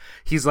way.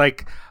 He's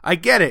like, I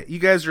get it. You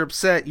guys are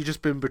upset. You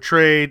just been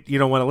betrayed. You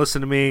don't want to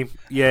listen to me.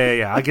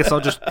 Yeah. I guess I'll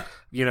just,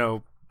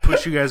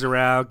 push you guys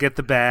around, get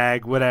the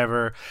bag,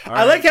 whatever.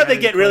 I like how they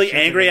get really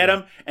angry at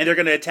him and they're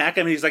going to attack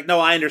him. And he's like, no,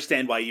 I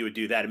understand why you would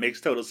do that. It makes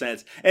total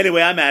sense.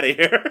 Anyway, I'm out of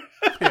here.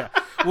 Yeah.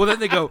 Well, then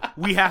they go,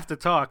 we have to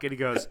talk. And he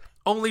goes,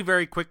 only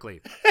very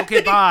quickly.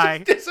 Okay,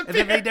 bye. And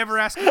then they never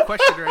ask a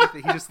question or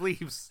anything. He just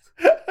leaves.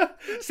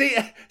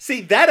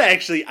 See, that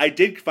actually I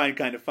did find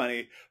kind of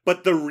funny.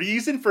 But the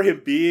reason for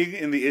him being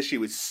in the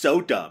issue is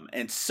so dumb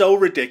and so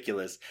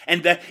ridiculous,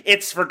 and that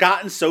it's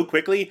forgotten so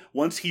quickly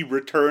once he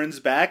returns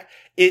back.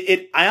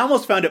 I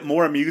almost found it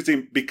more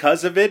amusing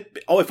because of it.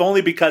 Oh, if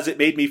only because it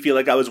made me feel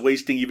like I was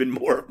wasting even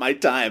more of my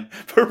time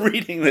for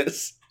reading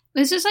this.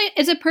 It's just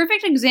it's a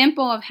perfect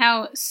example of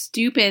how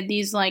stupid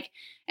these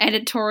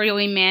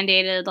editorially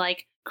mandated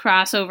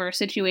crossover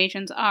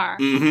situations are.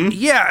 Mm-hmm.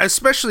 Yeah,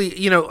 especially,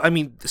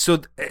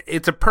 so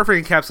it's a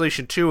perfect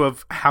encapsulation too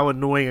of how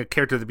annoying a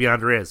character the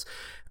Beyonder is.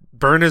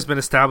 Byrne has been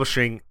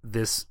establishing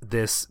this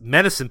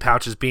medicine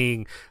pouch as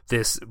being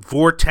this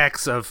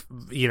vortex of,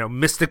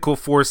 mystical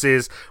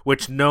forces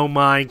which no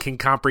mind can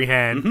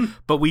comprehend. Mm-hmm.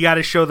 But we got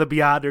to show the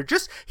Beyonder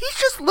he's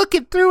just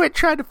looking through it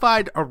trying to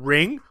find a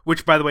ring,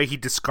 which by the way he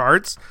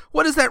discards.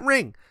 What is that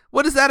ring?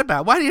 What is that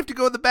about? Why do you have to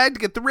go in the bag to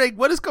get the ring?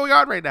 What is going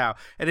on right now?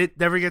 And it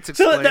never gets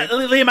explained.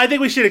 So, Liam, I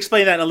think we should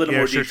explain that in a little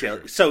more detail.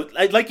 Sure. So,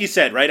 like you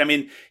said, right? I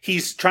mean,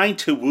 he's trying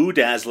to woo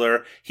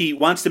Dazzler. He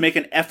wants to make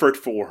an effort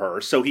for her.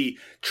 So he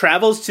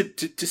travels to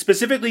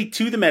specifically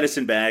to the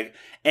medicine bag.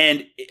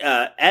 And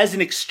as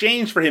an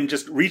exchange for him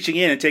just reaching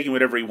in and taking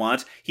whatever he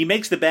wants, he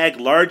makes the bag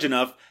large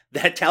enough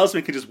that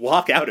Talisman can just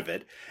walk out of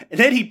it. And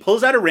then he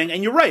pulls out a ring,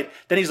 and you're right.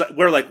 Then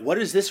we're like, what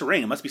is this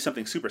ring? It must be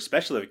something super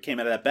special if it came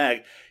out of that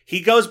bag.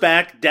 He goes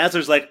back.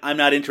 Dazzler's like, I'm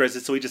not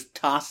interested. So he just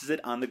tosses it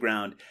on the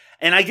ground.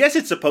 And I guess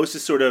it's supposed to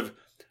sort of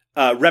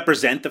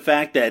represent the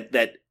fact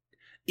that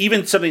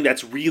even something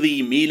that's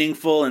really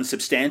meaningful and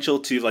substantial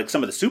to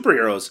some of the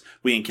superheroes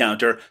we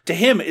encounter, to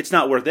him, it's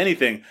not worth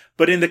anything.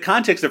 But in the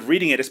context of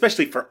reading it,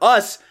 especially for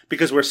us,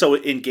 because we're so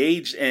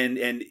engaged and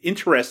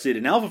interested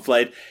in Alpha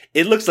Flight,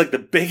 it looks like the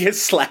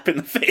biggest slap in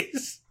the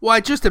face. Well, I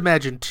just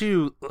imagine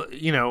too,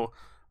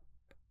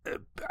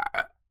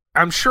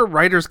 I'm sure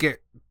writers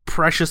get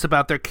precious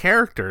about their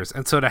characters.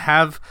 And so to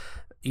have,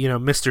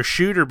 Mr.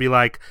 Shooter be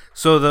like,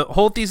 so the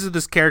whole thesis of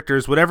this character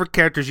is whatever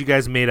characters you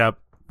guys made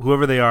up,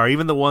 whoever they are,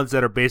 even the ones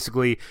that are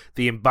basically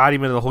the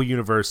embodiment of the whole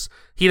universe,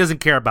 he doesn't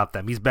care about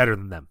them. He's better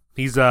than them.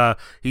 He's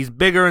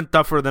bigger and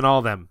tougher than all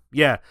of them.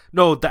 Yeah.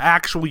 No, the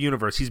actual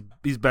universe,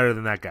 he's better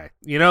than that guy.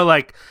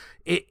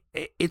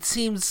 It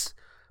seems,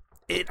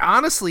 it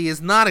honestly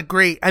is not a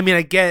great, I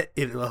get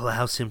it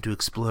allows him to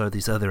explore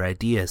these other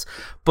ideas,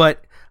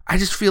 but I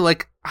just feel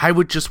like I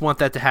would just want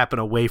that to happen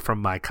away from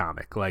my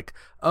comic.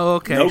 Oh,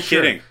 okay, no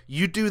sure. Kidding.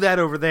 You do that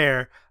over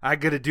there, I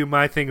gotta do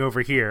my thing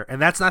over here.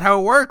 And that's not how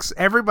it works.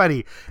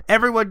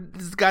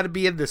 Everyone's got to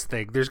be in this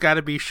thing. There's got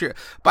to be sure.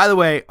 By the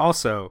way,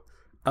 also,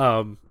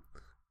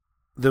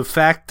 the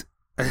fact,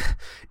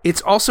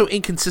 it's also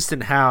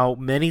inconsistent how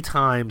many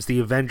times the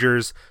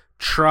Avengers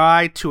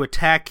try to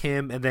attack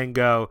him and then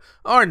go,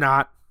 or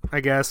not,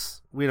 I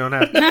guess. We don't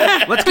have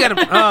to. Let's get him.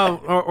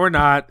 Oh, or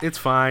not. It's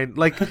fine.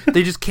 Like,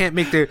 they just can't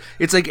make their...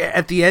 It's like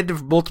at the end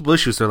of multiple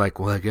issues, they're like,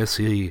 well, I guess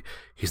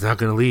he's not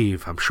going to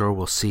leave. I'm sure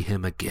we'll see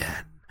him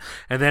again.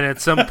 And then at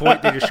some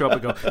point, they just show up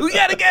and go, we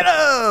got to get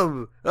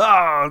him!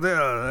 Oh,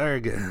 there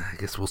we go. I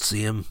guess we'll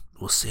see him.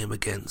 We'll see him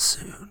again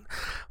soon.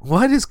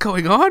 What is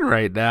going on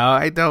right now?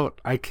 I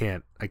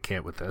can't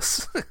with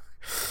this.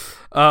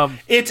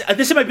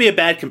 This might be a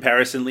bad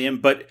comparison,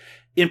 Liam, but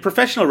in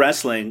professional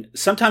wrestling,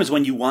 sometimes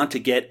when you want to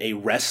get a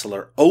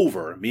wrestler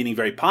over, meaning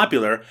very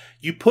popular,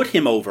 you put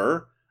him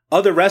over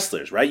other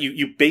wrestlers, right?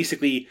 You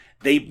basically,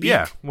 they beat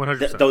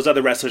 100%. Those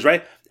other wrestlers,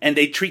 right? And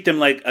they treat them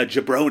like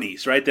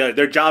jabronis, right?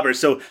 They're jobbers.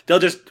 So they'll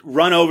just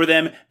run over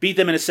them, beat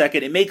them in a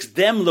second. It makes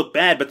them look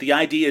bad, but the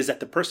idea is that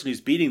the person who's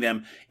beating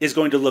them is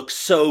going to look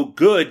so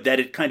good that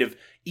it kind of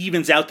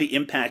evens out the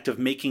impact of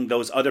making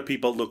those other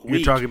people look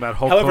weak. You're talking about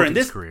Hulk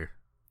Hogan's career.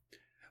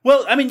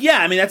 Well, I mean,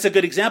 that's a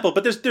good example,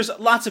 but there's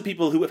lots of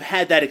people who have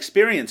had that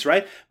experience,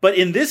 right? But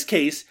in this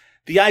case,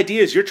 the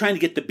idea is you're trying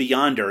to get the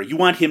Beyonder. You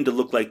want him to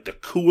look like the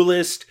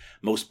coolest,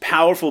 most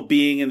powerful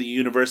being in the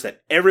universe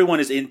that everyone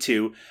is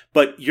into,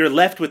 but you're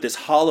left with this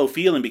hollow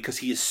feeling because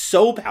he is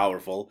so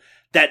powerful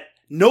that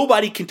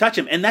nobody can touch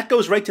him. And that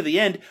goes right to the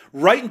end,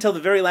 right until the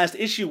very last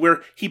issue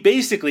where he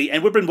basically,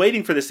 and we've been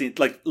waiting for this scene,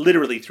 like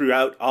literally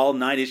throughout all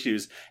 9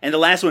 issues, and the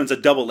last one's a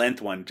double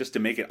length one just to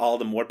make it all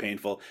the more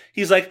painful.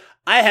 He's like,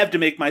 I have to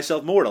make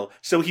myself mortal.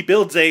 So he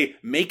builds a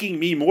making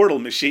me mortal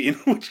machine,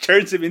 which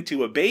turns him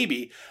into a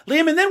baby.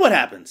 Liam, and then what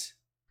happens?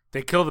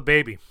 They kill the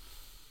baby.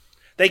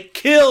 They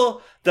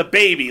kill the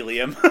baby,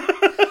 Liam.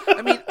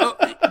 I mean,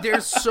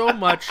 there's so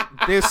much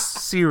this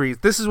series.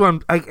 This is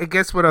what I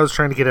guess what I was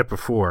trying to get at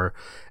before,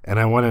 and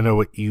I want to know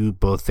what you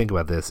both think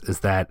about this, is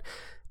that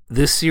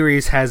this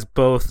series has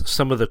both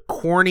some of the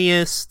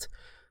corniest,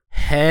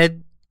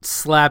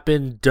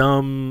 head-slapping,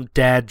 dumb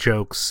dad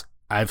jokes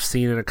I've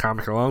seen in a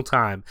comic in a long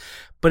time,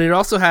 but it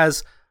also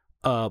has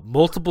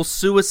multiple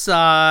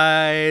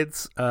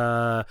suicides,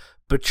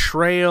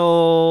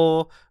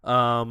 betrayal,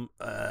 the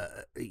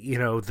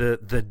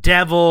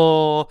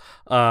devil,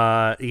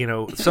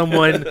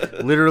 someone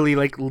literally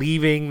like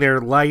leaving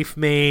their life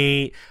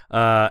mate,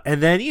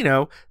 and then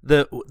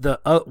the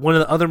one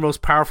of the other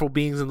most powerful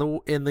beings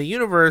in the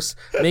universe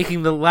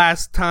making the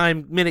last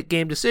minute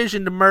game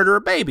decision to murder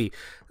a baby.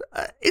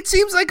 It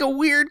seems like a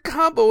weird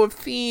combo of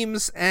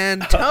themes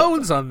and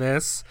tones on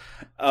this.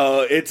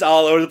 Oh, it's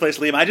all over the place,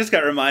 Liam. I just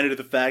got reminded of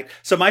the fact.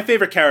 So my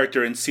favorite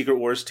character in Secret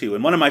Wars 2,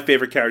 and one of my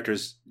favorite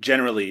characters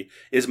generally,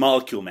 is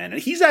Molecule Man. And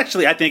he's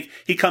actually, I think,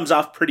 he comes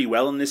off pretty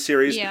well in this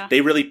series. Yeah.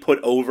 They really put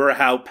over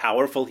how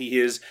powerful he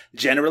is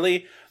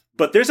generally.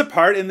 But there's a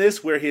part in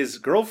this where his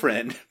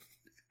girlfriend,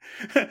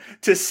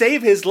 to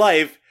save his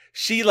life,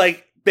 she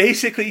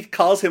basically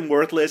calls him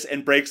worthless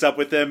and breaks up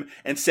with him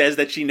and says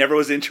that she never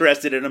was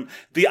interested in him.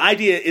 The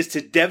idea is to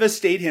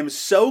devastate him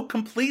so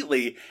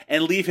completely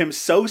and leave him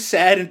so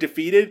sad and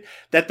defeated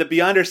that the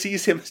Beyonder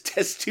sees him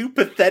as too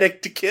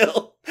pathetic to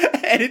kill.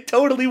 And it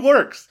totally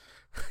works.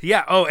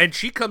 Yeah. Oh, and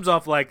she comes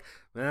off like,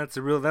 that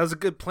was a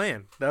good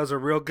plan. That was a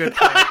real good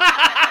plan.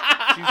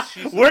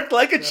 she's worked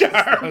like a charm.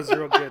 That was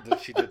real good that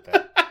she did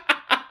that.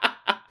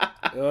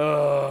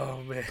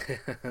 Oh,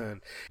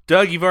 man.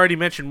 Doug, you've already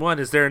mentioned one.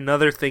 Is there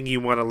another thing you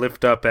want to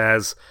lift up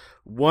as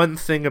one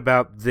thing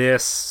about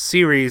this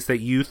series that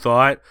you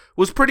thought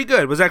was pretty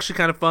good, was actually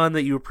kind of fun,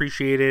 that you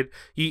appreciated?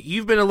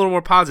 You've been a little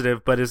more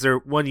positive, but is there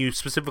one you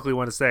specifically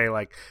want to say,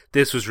 like,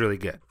 this was really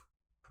good?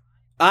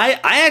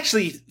 I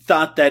actually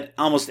thought that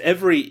almost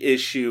every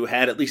issue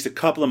had at least a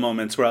couple of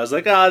moments where I was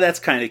like, oh, that's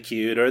kind of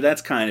cute, or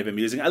that's kind of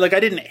amusing. I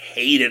didn't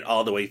hate it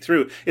all the way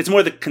through. It's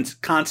more the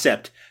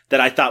concept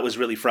that I thought was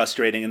really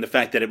frustrating, and the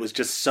fact that it was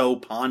just so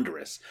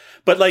ponderous.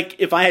 But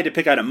if I had to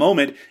pick out a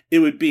moment, it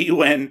would be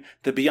when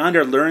the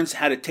Beyonder learns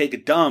how to take a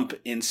dump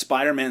in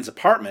Spider-Man's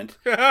apartment.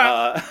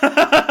 Was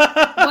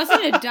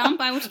it a dump?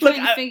 I was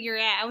trying to figure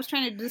out. I was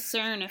trying to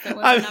discern if it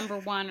was a number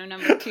 1 or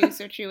number 2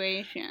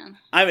 situation.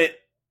 I mean,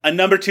 a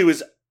number 2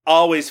 is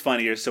always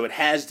funnier, so it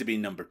has to be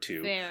number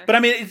 2. Fair. But I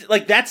mean, it's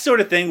like that sort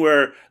of thing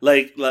where,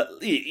 a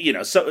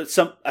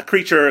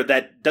creature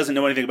that doesn't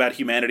know anything about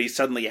humanity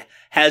suddenly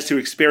has to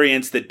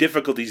experience the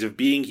difficulties of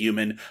being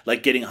human,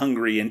 like getting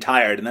hungry and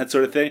tired and that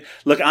sort of thing.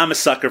 Look, I'm a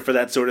sucker for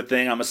that sort of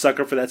thing. I'm a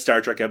sucker for that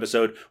Star Trek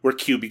episode where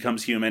Q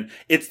becomes human.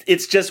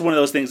 It's just one of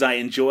those things I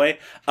enjoy.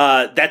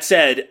 That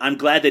said, I'm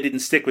glad they didn't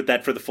stick with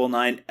that for the full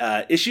 9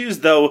 issues,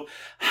 though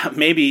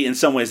maybe in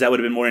some ways that would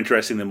have been more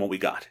interesting than what we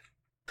got.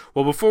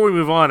 Well, before we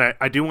move on,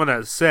 I do want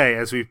to say,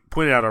 as we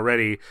pointed out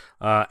already,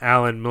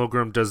 Alan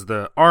Milgram does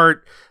the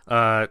art.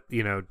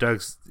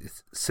 Doug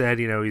said,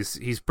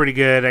 he's pretty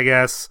good, I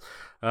guess.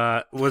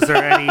 Was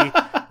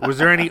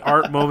there any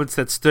art moments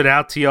that stood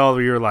out to y'all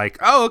where you're like,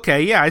 oh,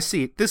 okay, yeah, I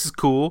see it. This is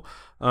cool,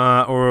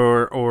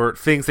 or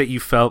things that you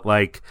felt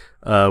like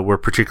were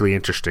particularly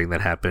interesting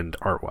that happened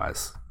art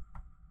wise?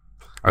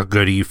 I'll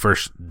go to you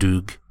first,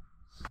 Doug.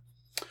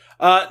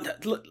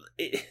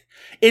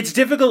 it's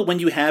difficult when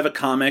you have a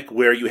comic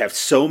where you have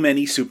so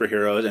many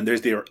superheroes and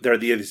there are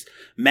these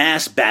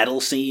mass battle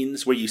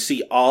scenes where you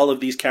see all of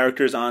these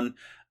characters on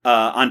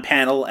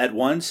panel at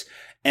once.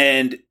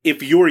 And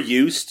if you're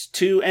used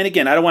to, and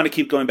again, I don't want to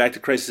keep going back to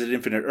Crisis at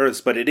Infinite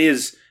Earths, but it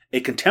is a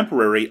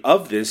contemporary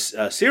of this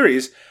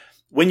series.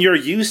 When you're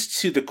used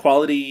to the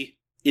quality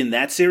in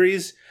that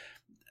series,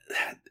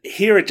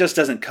 here it just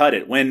doesn't cut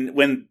it.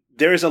 When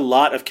there's a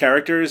lot of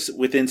characters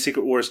within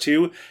Secret Wars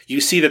 2, you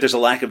see that there's a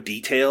lack of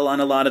detail on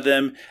a lot of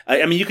them.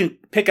 I mean, you can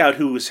pick out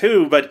who's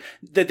who, but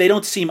that they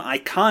don't seem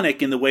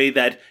iconic in the way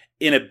that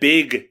in a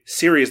big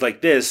series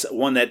like this,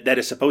 one that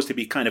is supposed to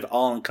be kind of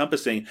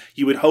all-encompassing,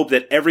 you would hope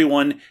that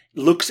everyone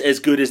looks as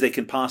good as they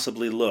can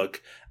possibly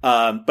look.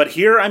 But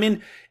here, I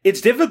mean,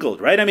 it's difficult,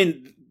 right? I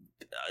mean,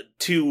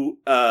 to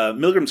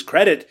Milgram's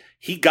credit,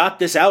 he got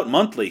this out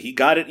monthly. He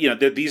got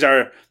it, these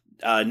are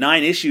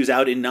 9 issues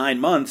out in 9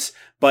 months.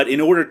 But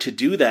in order to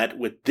do that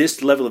with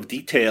this level of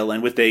detail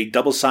and with a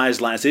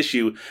double-sized last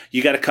issue,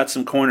 you got to cut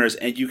some corners,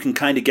 and you can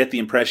kind of get the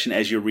impression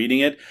as you're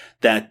reading it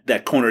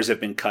that corners have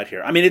been cut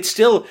here. I mean, it's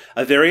still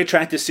a very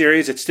attractive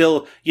series. It's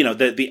still,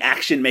 the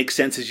action makes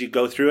sense as you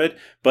go through it,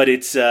 but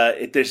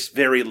there's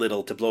very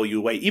little to blow you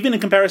away, even in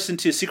comparison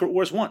to Secret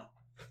Wars 1.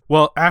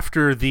 Well,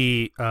 after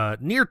the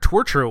near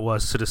torture it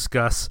was to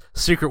discuss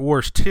Secret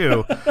Wars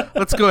 2,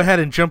 let's go ahead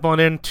and jump on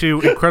into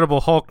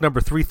Incredible Hulk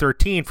number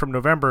 313 from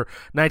November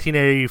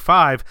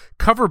 1985,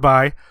 cover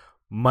by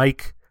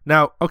Mike.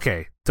 Now,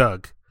 okay,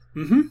 Doug,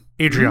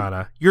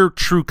 Adriana, you're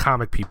true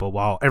comic people,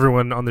 while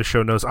everyone on the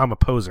show knows I'm a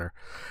poser.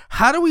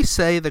 How do we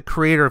say the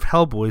creator of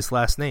Hellboy's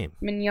last name?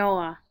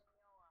 Mignola.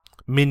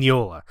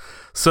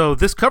 So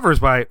this cover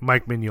is by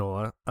Mike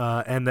Mignola,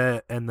 and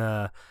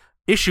the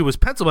issue was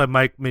penciled by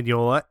Mike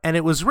Mignola, and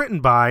it was written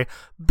by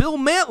Bill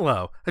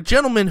Mantlo, a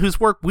gentleman whose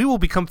work we will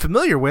become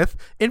familiar with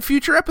in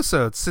future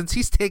episodes since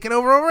he's taken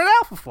over at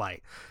Alpha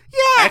Flight.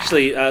 Yeah!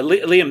 Actually,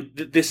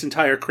 Liam, this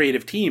entire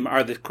creative team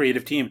are the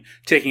creative team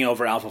taking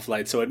over Alpha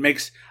Flight, so it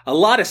makes a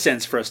lot of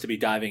sense for us to be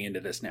diving into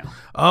this now.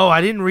 Oh,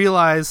 I didn't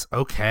realize.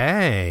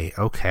 Okay.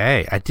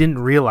 I didn't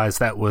realize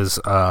that was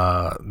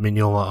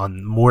Mignola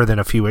on more than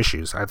a few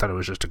issues. I thought it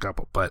was just a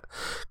couple, but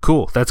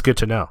cool. That's good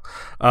to know.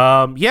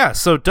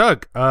 So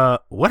Doug,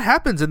 what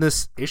happens in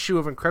this issue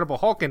of Incredible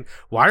Hulk, and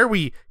why are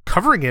we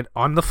covering it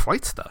on the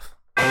Flight Stuff?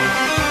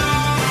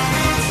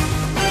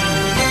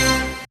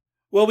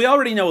 Well, we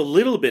already know a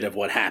little bit of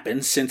what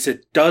happens since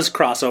it does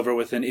cross over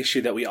with an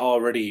issue that we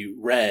already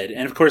read.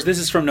 And of course, this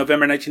is from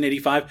November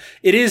 1985.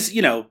 It is,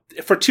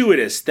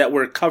 fortuitous that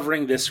we're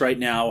covering this right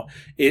now.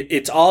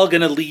 It's all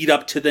going to lead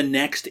up to the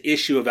next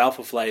issue of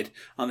Alpha Flight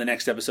on the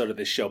next episode of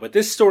this show. But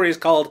this story is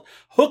called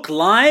Hook,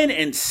 Line,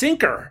 and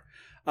Sinker.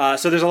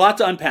 So there's a lot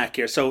to unpack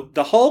here. So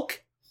the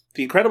Hulk,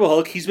 the Incredible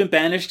Hulk, he's been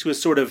banished to a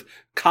sort of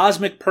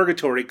cosmic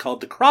purgatory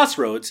called the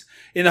Crossroads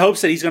in the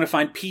hopes that he's going to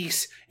find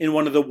peace in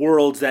one of the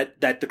worlds that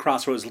the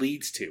Crossroads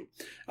leads to.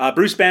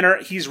 Bruce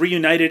Banner, he's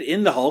reunited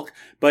in the Hulk,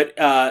 but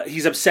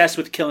he's obsessed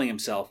with killing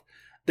himself.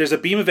 There's a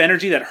beam of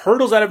energy that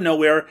hurtles out of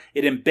nowhere.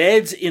 It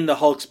embeds in the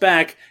Hulk's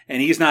back,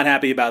 and he's not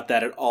happy about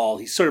that at all.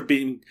 He's sort of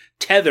being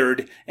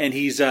tethered, and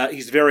he's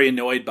very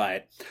annoyed by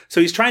it. So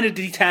he's trying to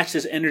detach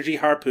this energy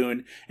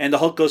harpoon, and the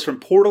Hulk goes from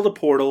portal to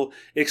portal,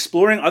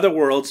 exploring other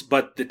worlds,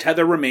 but the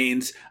tether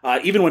remains,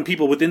 even when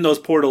people within those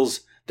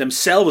portals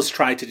themselves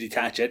try to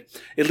detach it.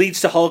 It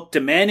leads to Hulk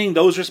demanding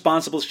those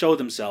responsible show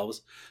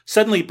themselves.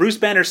 Suddenly, Bruce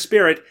Banner's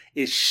spirit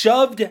is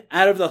shoved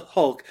out of the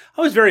Hulk.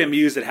 I was very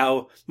amused at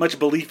how much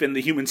belief in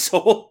the human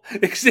soul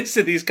exists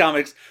in these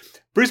comics.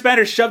 Bruce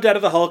Banner is shoved out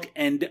of the Hulk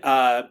and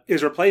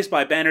is replaced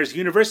by Banner's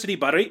university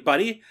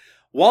buddy,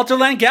 Walter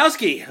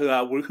Langowski,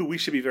 who we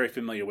should be very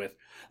familiar with.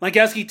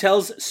 Langowski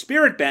tells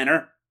Spirit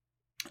Banner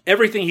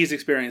everything he's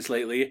experienced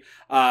lately,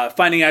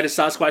 finding out his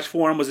Sasquatch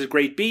form was a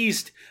great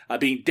beast,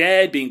 being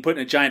dead, being put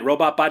in a giant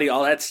robot body,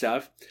 all that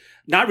stuff.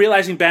 Not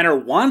realizing Banner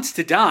wants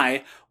to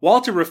die,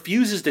 Walter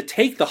refuses to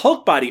take the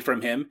Hulk body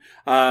from him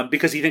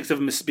because he thinks of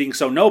him as being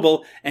so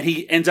noble, and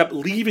he ends up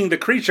leaving the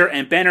creature,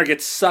 and Banner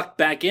gets sucked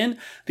back in.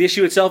 The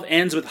issue itself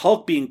ends with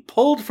Hulk being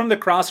pulled from the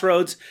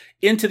Crossroads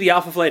into the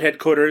Alpha Flight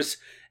headquarters,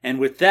 and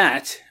with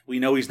that, we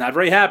know he's not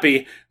very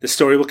happy. The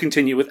story will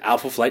continue with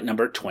Alpha Flight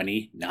number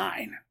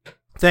 29.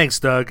 Thanks,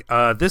 Doug.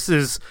 This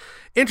is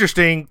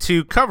interesting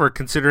to cover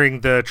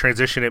considering the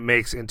transition it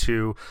makes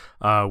into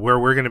where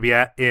we're going to be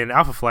at in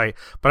Alpha Flight.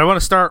 But I want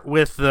to start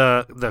with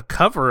the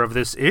cover of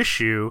this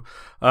issue.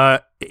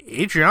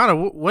 Adriana,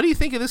 what do you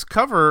think of this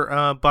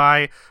cover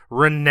by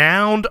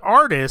renowned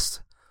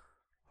artist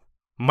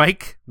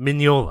Mike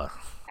Mignola?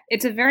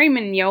 It's a very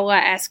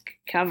Mignola-esque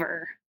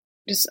cover.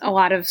 Just a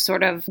lot of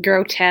sort of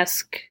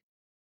grotesque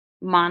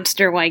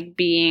monster-like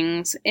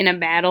beings in a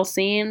battle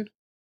scene.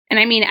 And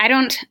I mean,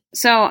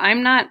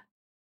 I'm not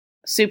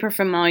super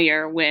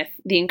familiar with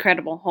The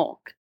Incredible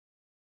Hulk.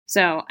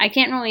 So I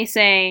can't really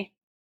say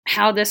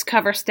how this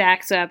cover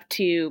stacks up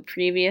to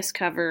previous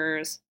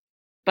covers,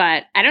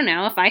 but I don't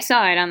know. If I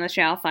saw it on the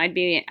shelf, I'd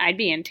be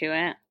into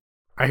it.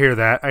 I hear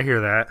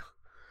that.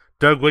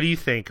 Doug, what do you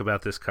think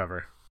about this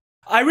cover?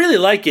 I really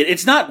like it.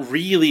 It's not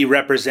really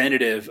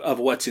representative of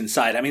what's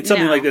inside. I mean,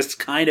 something like this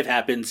kind of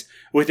happens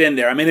within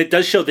there. I mean, it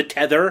does show the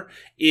tether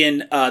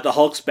in the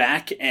Hulk's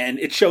back, and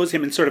it shows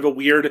him in sort of a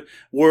weird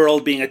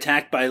world being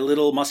attacked by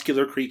little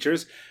muscular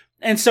creatures.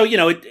 And so, in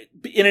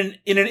an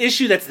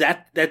issue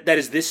that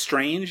is this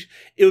strange,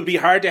 it would be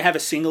hard to have a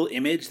single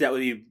image that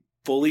would be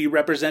fully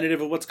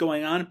representative of what's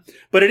going on.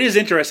 But it is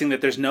interesting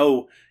that there's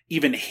no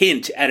even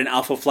hint at an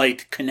Alpha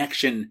Flight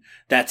connection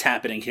that's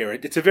happening here.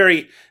 It's a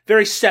very,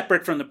 very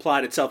separate from the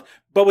plot itself.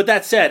 But with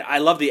that said, I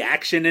love the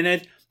action in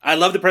it. I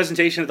love the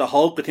presentation of the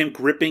Hulk with him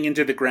gripping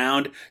into the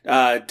ground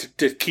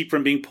to keep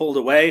from being pulled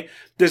away.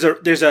 There's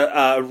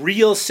a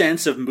real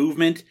sense of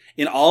movement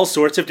in all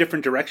sorts of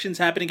different directions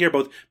happening here,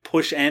 both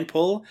push and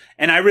pull.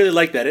 And I really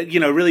like that. It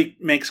really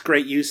makes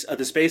great use of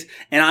the space.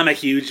 And I'm a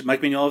huge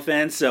Mike Mignola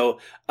fan, so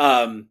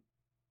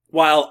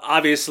while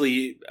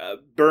obviously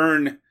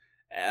Byrne's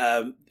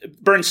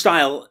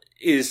style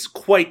is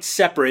quite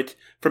separate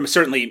from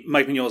certainly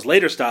Mike Mignola's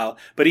later style,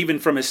 but even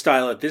from his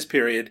style at this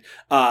period,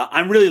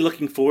 I'm really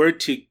looking forward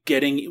to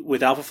getting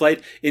with Alpha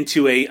Flight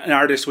into an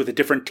artist with a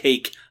different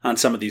take on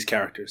some of these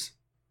characters.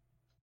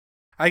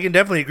 I can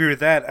definitely agree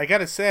with that. I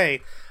gotta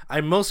say,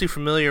 I'm mostly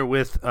familiar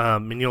with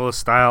Mignola's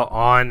style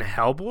on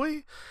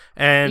Hellboy,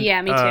 and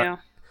yeah, me too.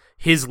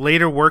 His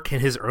later work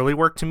and his early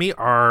work to me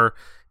are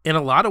in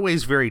a lot of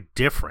ways very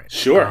different.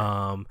 Sure.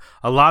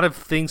 A lot of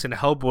things in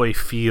Hellboy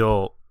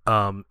feel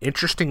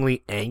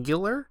interestingly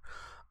angular.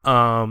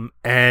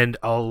 And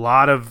a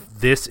lot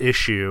of this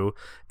issue,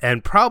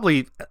 and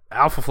probably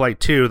Alpha Flight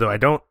 2, though I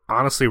don't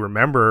honestly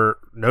remember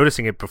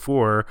noticing it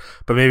before,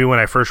 but maybe when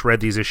I first read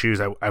these issues,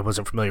 I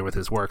wasn't familiar with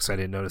his work, so I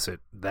didn't notice it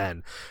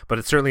then. But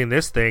it's certainly in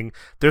this thing,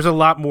 there's a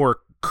lot more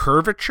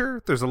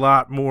curvature, there's a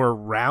lot more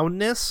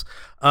roundness,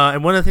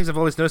 and one of the things I've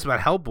always noticed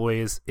about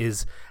Hellboy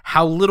is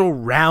how little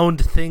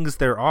round things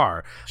there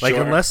are. Like,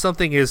 Sure. Unless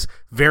something is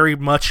very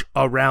much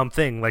a round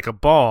thing, like a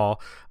ball,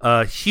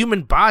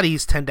 human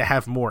bodies tend to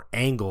have more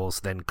angles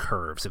than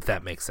curves, if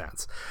that makes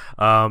sense.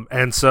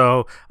 And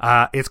so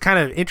it's kind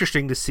of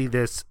interesting to see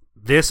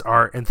this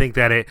art and think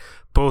that it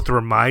both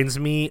reminds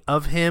me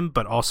of him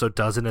but also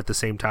doesn't at the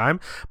same time.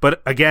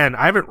 But again,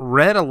 I haven't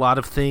read a lot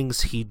of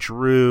things he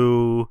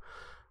drew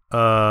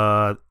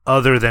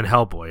other than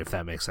Hellboy, if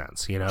that makes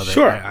sense.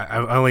 Sure. I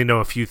only know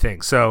a few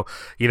things, so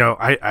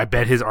I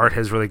bet his art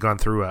has really gone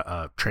through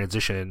a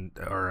transition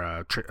or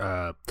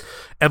a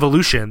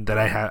evolution that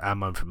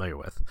I'm unfamiliar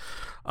with.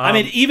 I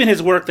mean, even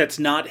his work that's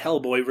not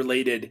Hellboy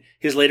related,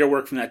 his later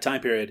work from that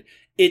time period,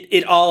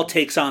 it all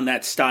takes on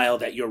that style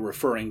that you're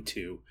referring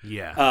to.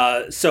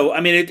 Yeah. So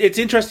I mean, it's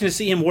interesting to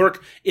see him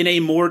work in a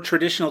more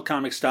traditional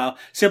comic style,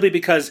 simply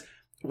because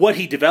what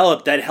he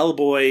developed, that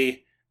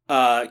Hellboy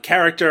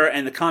character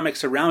and the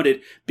comics around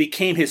it,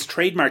 became his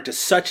trademark to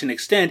such an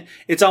extent,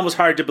 it's almost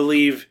hard to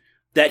believe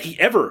that he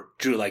ever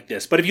drew like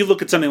this. But if you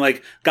look at something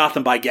like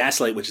Gotham by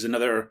Gaslight, which is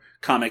another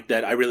comic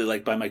that I really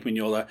like by Mike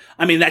Mignola,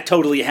 I mean, that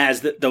totally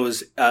has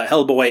those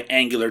Hellboy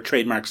angular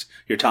trademarks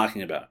you're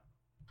talking about.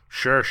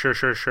 Sure.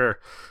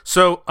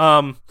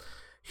 So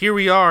here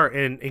we are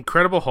in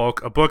Incredible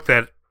Hulk, a book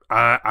that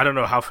I don't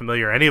know how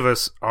familiar any of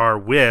us are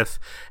with,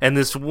 and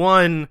this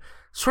one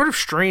sort of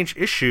strange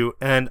issue.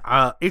 And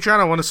Adrian,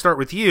 I want to start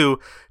with you.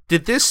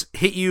 Did this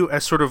hit you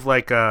as sort of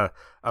like a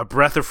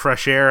breath of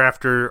fresh air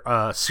after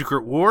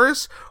Secret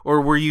Wars,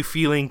 or were you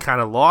feeling kind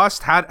of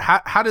lost?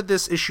 How did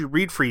this issue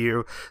read for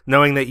you,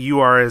 knowing that you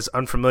are as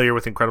unfamiliar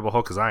with Incredible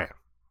Hulk as I am?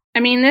 I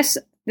mean, this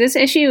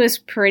issue is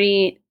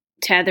pretty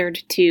tethered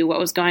to what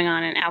was going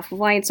on in Alpha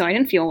Flight, so I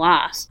didn't feel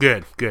lost.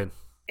 Good.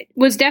 It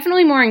was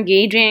definitely more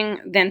engaging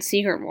than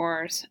Secret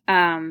Wars.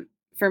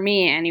 For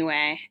me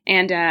anyway.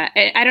 And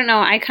I don't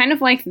know, I kind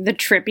of like the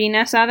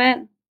trippiness of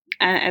it,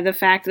 the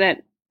fact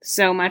that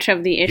so much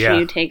of the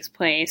issue takes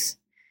place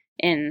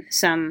in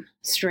some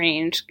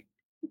strange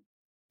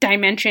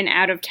dimension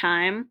out of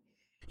time.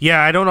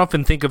 Yeah, I don't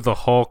often think of the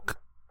Hulk,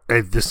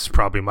 this is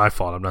probably my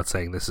fault, I'm not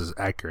saying this is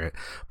accurate,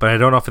 but I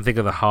don't often think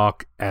of the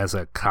Hulk as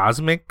a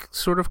cosmic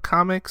sort of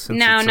comic.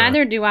 No,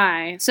 neither do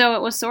I. So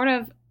it was sort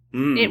of,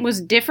 it was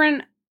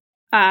different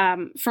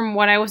from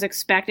what I was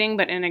expecting,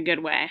 but in a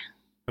good way.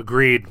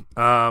 Agreed.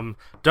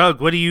 Doug,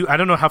 what do you, I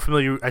don't know how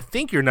familiar, I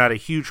think you're not a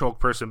huge Hulk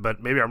person,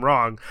 but maybe I'm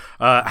wrong.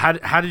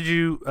 How did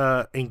you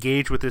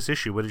engage with this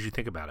issue? What did you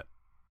think about it?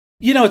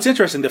 It's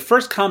interesting. The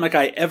first comic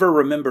I ever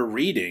remember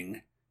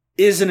reading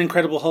is an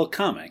Incredible Hulk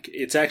comic.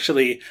 It's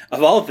actually,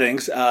 of all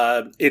things,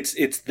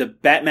 it's the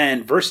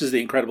Batman versus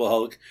the Incredible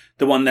Hulk,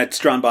 the one that's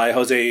drawn by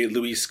Jose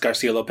Luis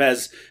Garcia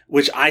Lopez,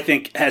 which I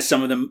think has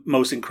some of the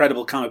most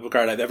incredible comic book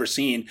art I've ever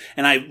seen.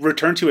 And I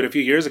returned to it a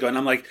few years ago, and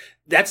I'm like,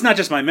 that's not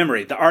just my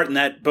memory. The art in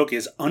that book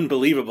is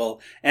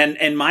unbelievable.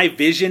 And my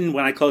vision,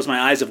 when I close my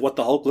eyes, of what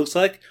the Hulk looks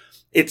like,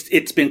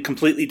 it's been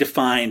completely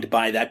defined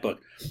by that book.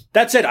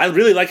 That said, I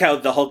really like how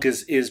the Hulk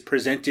is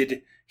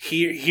presented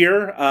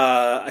here.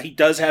 He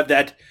does have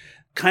that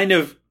kind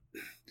of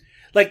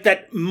like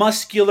that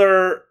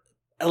muscular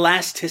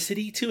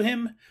elasticity to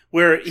him,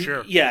 where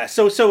sure.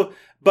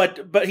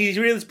 but he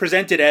really is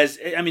presented as,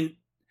 I mean,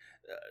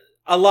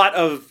 a lot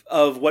of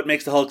what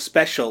makes the Hulk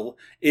special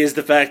is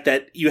the fact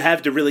that you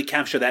have to really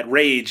capture that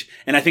rage,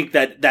 and I think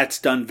that that's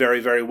done very,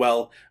 very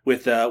well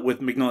with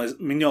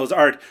Mignola's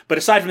art. But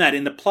aside from that,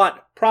 in the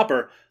plot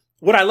proper,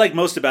 what I like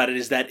most about it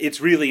is that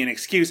it's really an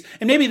excuse,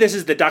 and maybe this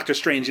is the Doctor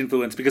Strange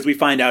influence, because we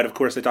find out, of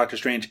course, that Doctor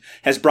Strange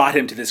has brought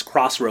him to this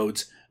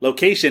crossroads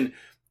location,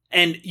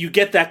 and you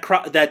get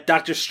that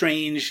Doctor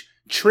Strange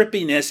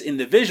trippiness in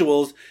the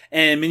visuals,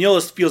 and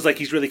Mignola feels like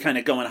he's really kind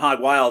of going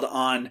hog wild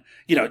on,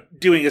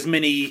 doing as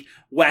many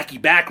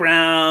wacky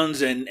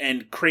backgrounds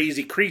and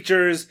crazy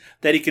creatures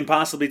that he can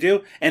possibly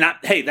do. And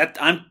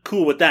I'm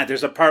cool with that.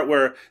 There's a part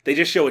where they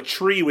just show a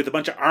tree with a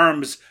bunch of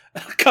arms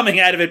coming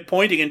out of it,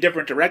 pointing in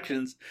different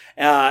directions.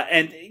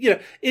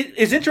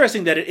 It's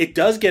interesting that it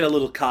does get a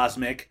little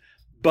cosmic,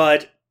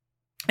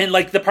 and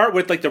like the part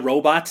with like the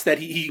robots that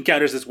he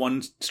encounters this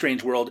one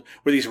strange world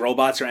where these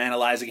robots are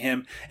analyzing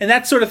him and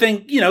that sort of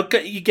thing, you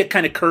get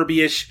kind of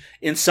Kirby-ish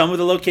in some of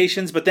the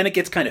locations, but then it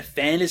gets kind of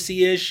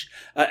fantasy-ish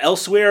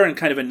elsewhere in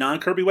kind of a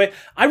non-Kirby way.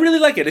 I really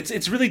like it.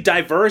 It's really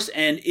diverse,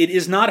 and it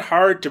is not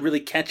hard to really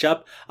catch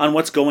up on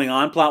what's going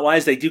on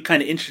plot-wise. They do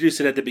kind of introduce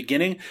it at the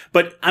beginning,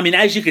 but I mean,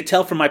 as you could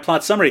tell from my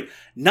plot summary,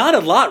 not a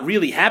lot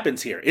really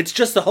happens here. It's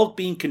just the Hulk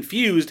being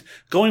confused,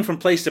 going from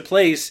place to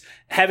place,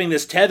 having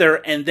this tether,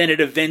 and then it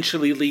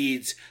eventually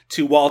leads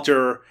to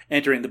Walter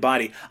entering the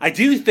body. I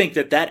do think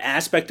that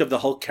aspect of the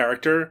Hulk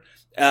character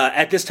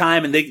at this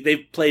time, and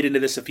they've played into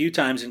this a few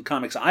times in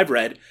comics I've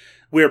read,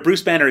 where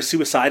Bruce Banner is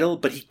suicidal,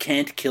 but he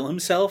can't kill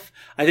himself.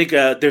 I think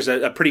there's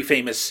a pretty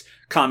famous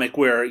comic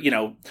where,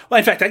 in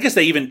fact, I guess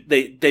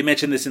they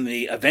mentioned this in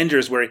the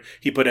Avengers, where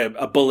he put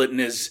a bullet in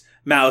his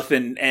mouth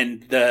and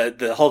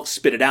the Hulk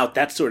spit it out,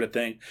 that sort of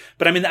thing.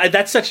 But I mean,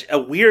 that's such a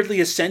weirdly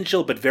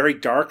essential but very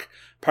dark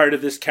part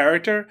of this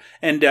character,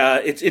 and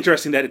it's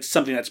interesting that it's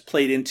something that's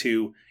played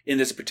into in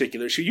this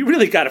particular issue. You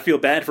really got to feel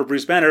bad for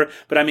Bruce Banner,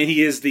 but I mean,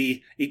 he is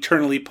the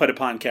eternally put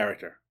upon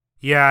character.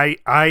 Yeah,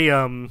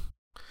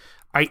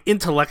 I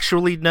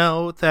intellectually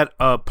know that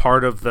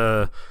part of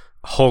the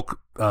Hulk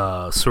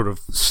sort of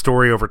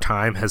story over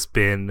time has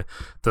been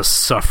the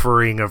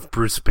suffering of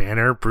Bruce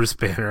Banner. Bruce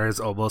Banner is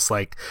almost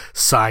like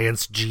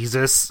science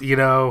Jesus,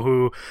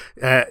 who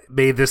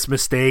made this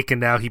mistake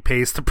and now he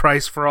pays the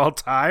price for all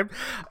time.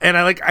 And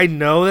I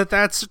know that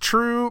that's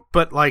true,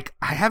 but I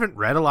haven't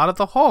read a lot of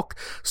the Hulk,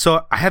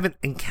 so I haven't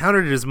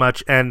encountered it as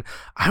much. And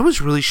I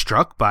was really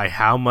struck by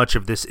how much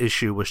of this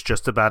issue was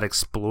just about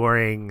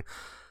exploring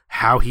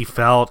how he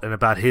felt and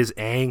about his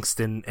angst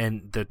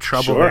and the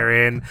trouble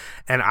they're in.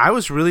 And I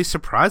was really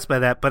surprised by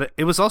that, but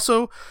it was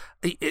also,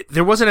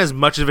 there wasn't as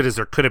much of it as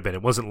there could have been.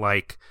 It wasn't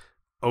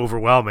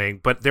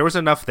overwhelming, but there was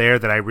enough there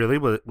that I really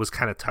was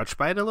kind of touched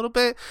by it a little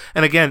bit.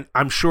 And again,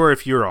 I'm sure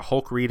if you're a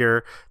Hulk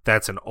reader,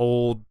 that's an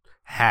old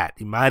hat,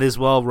 you might as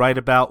well write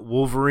about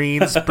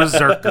Wolverine's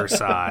berserker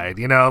side.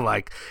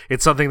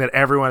 It's something that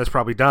everyone has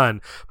probably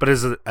done. But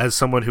as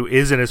someone who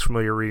isn't as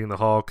familiar reading the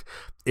Hulk,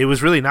 it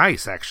was really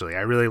nice, actually. I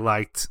really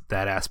liked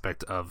that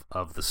aspect of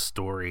the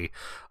story.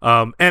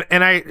 And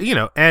I,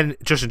 and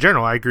just in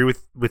general, I agree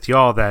with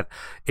y'all that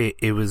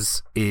it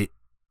was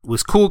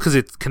cool because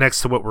it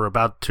connects to what we're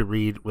about to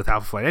read with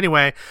Alpha Flight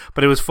anyway,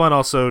 but it was fun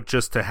also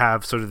just to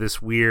have sort of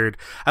this weird,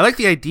 I like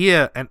the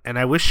idea, and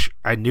I wish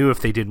I knew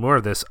if they did more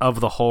of this,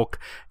 of the Hulk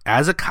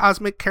as a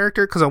cosmic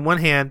character, because on one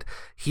hand,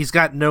 he's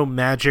got no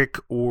magic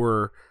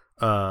or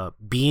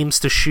beams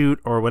to shoot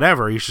or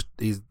whatever. He's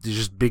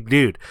just big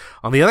dude.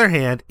 On the other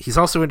hand, he's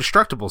also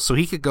indestructible, so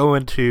he could go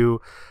into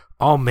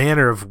all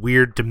manner of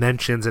weird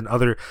dimensions and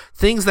other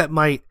things that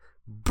might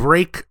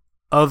break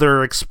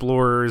other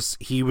explorers.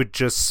 He would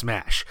just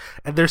smash,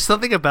 and there's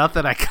something about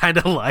that I kind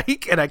of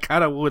like, and I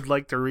kind of would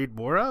like to read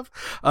more of,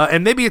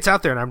 and maybe it's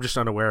out there and I'm just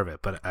unaware of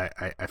it, but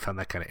I found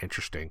that kind of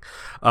interesting.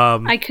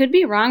 I could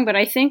be wrong, but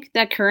I think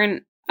that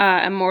current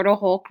Immortal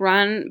Hulk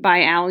run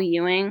by Al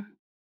Ewing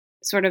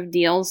sort of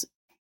deals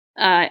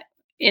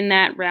in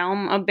that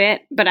realm a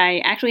bit, but I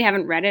actually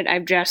haven't read it.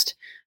 I've just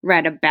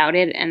read about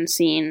it and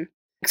seen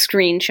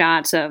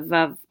screenshots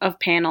of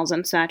panels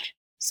and such.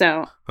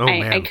 So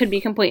I could be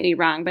completely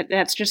wrong, but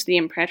that's just the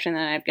impression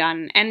that I've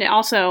gotten. And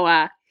also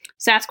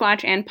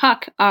Sasquatch and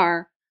Puck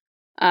are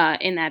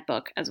in that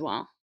book as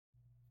well.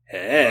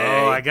 Hey.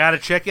 Oh, I gotta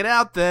check it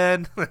out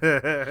then.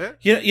 Liam,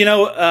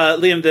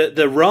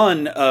 the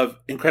run of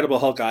Incredible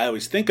Hulk I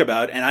always think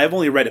about, and I've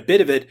only read a bit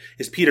of it,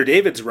 is Peter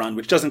David's run,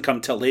 which doesn't come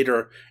till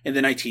later in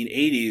the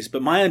 1980s.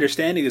 But my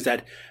understanding is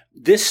that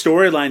this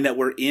storyline that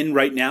we're in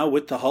right now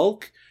with the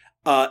Hulk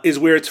is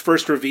where it's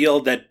first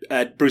revealed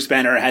that Bruce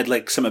Banner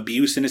had some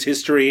abuse in his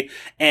history,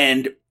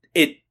 and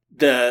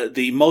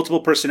the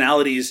multiple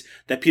personalities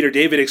that Peter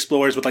David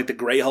explores with the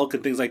Grey Hulk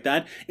and things like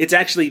that. It's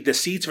actually the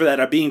seeds for that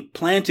are being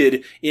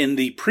planted in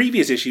the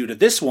previous issue to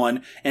this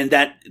one, and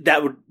that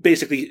would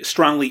basically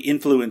strongly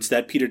influence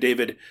that Peter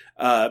David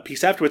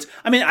piece afterwards.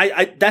 I mean,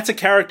 I that's a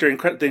character in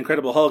the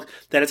Incredible Hulk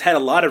that has had a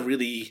lot of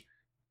really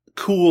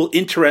cool,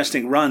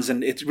 interesting runs,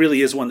 and it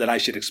really is one that I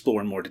should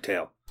explore in more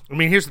detail. I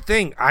mean, here's the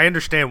thing. I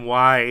understand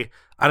why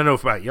I don't know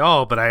about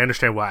y'all, but I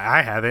understand why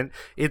I haven't.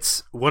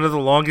 It's one of the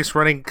longest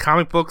running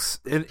comic books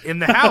in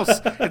the house.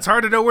 It's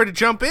hard to know where to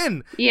jump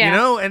in, you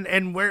know,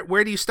 and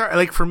where do you start?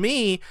 Like for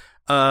me,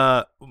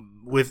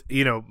 with,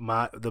 you know,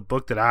 the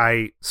book that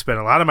I spent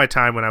a lot of my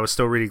time when I was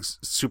still reading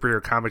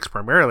superhero comics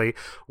primarily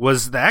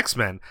was the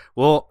X-Men.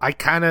 Well, I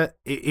kind of,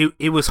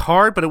 it was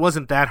hard, but it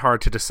wasn't that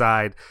hard to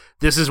decide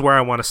this is where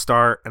I want to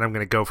start and I'm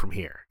going to go from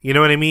here. You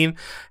know what I mean?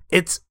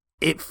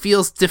 It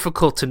feels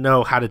difficult to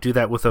know how to do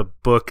that with a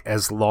book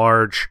as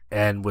large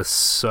and with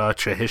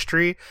such a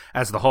history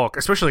as the Hulk,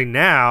 especially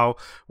now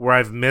where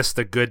I've missed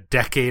a good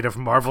decade of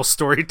Marvel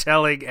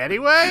storytelling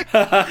anyway.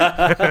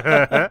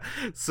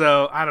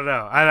 So I don't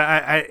know.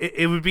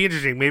 It would be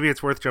interesting. Maybe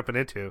it's worth jumping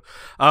into.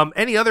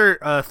 Any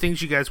other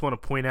things you guys want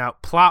to point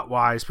out plot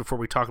wise before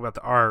we talk about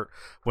the art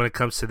when it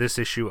comes to this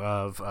issue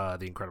of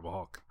The Incredible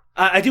Hulk?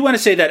 I do want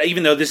to say that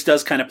even though this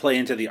does kind of play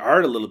into the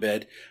art a little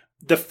bit,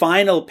 the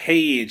final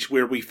page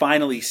where we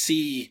finally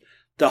see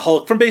the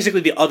Hulk from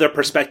basically the other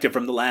perspective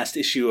from the last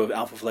issue of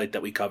Alpha Flight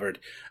that we covered,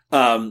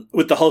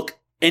 with the Hulk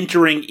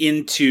entering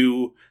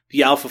into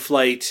the Alpha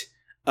Flight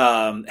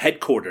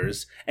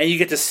headquarters, and you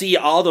get to see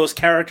all those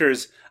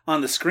characters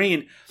on the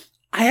screen.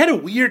 I had a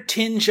weird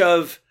tinge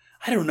of,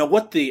 I don't know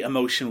what the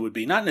emotion would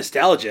be, not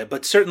nostalgia,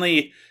 but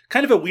certainly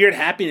kind of a weird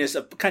happiness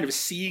of kind of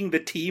seeing the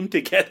team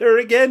together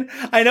again.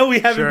 I know we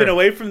haven't been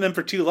away from them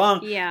for too long,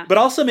 but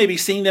also maybe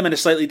seeing them in a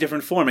slightly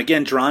different form,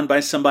 again, drawn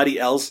by somebody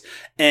else,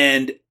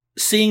 and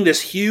seeing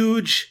this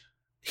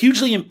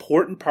hugely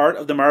important part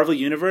of the Marvel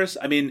Universe.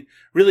 I mean,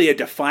 really a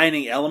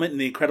defining element in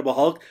the Incredible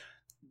Hulk.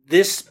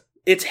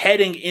 It's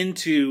heading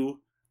into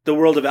the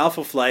world of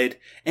Alpha Flight,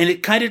 and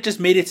it kind of just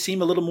made it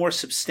seem a little more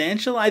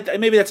substantial.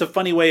 Maybe that's a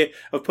funny way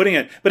of putting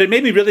it, but it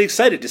made me really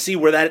excited to see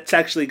where that's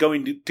actually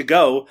going to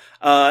go,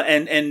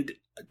 and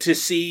to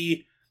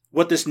see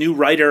what this new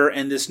writer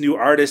and this new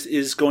artist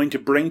is going to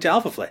bring to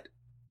Alpha Flight.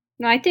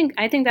 No, I think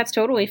that's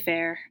totally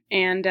fair,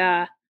 and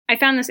I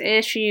found this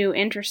issue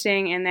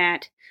interesting in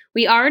that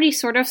we already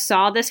sort of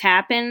saw this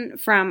happen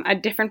from a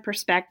different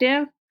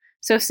perspective.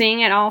 So seeing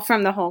it all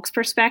from the Hulk's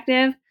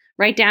perspective,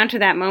 right down to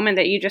that moment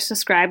that you just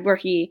described where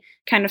he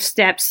kind of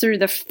steps through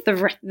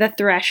the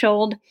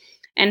threshold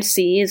and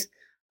sees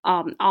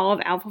all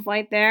of Alpha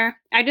Flight there.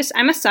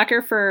 I'm a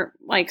sucker for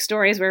like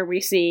stories where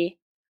we see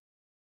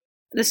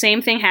the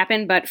same thing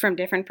happen but from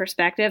different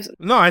perspectives.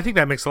 No, I think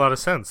that makes a lot of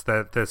sense,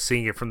 that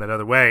seeing it from that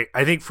other way.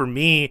 I think for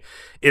me,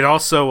 it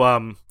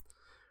also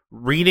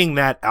reading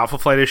that Alpha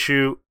Flight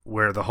issue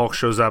where the Hulk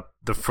shows up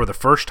for the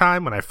first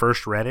time when I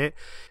first read it,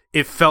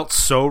 it felt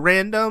so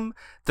random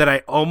that I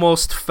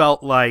almost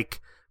felt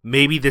like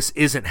maybe this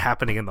isn't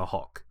happening in the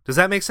Hulk. Does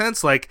that make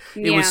sense? Like,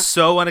 it was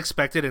so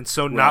unexpected and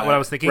so not what I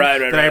was thinking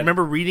that I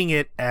remember reading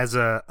it as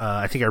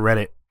I think I read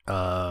it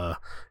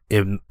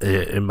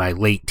in my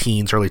late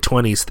teens, early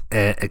 20s,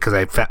 because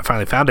I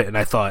finally found it, and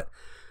I thought,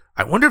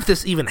 I wonder if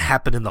this even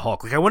happened in the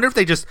Hulk. Like, I wonder if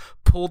they just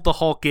pulled the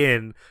Hulk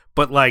in,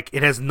 but like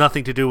it has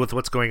nothing to do with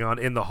what's going on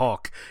in the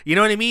Hulk. You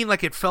know what I mean?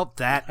 Like, it felt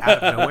that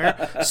out of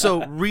nowhere.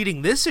 So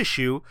reading this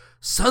issue,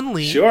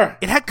 suddenly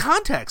it had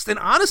context, and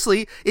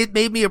honestly, it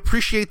made me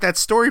appreciate that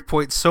story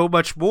point so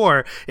much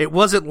more. It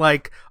wasn't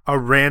like a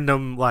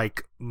random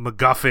like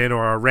MacGuffin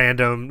or a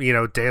random, you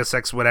know, Deus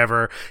Ex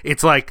whatever.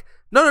 It's like,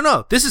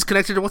 no, this is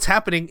connected to what's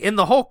happening in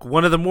the Hulk,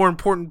 one of the more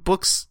important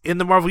books in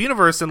the Marvel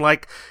Universe, and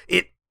like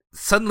it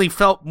suddenly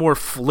felt more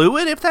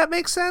fluid, if that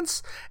makes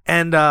sense.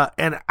 And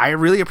I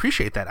really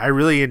appreciate that. I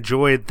really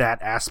enjoyed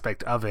that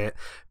aspect of it,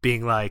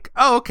 being like,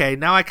 oh, okay,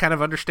 now I kind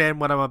of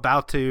understand what I'm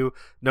about to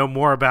know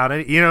more about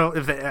it. You know,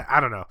 I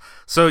don't know.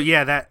 So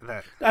yeah, that.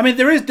 I mean,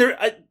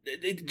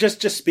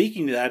 just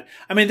speaking to that,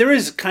 I mean, there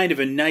is kind of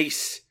a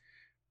nice.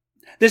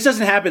 This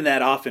doesn't happen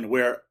that often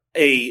where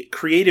a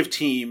creative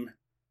team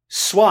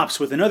swaps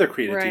with another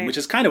creative team, which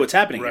is kind of what's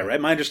happening here, right?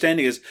 My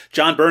understanding is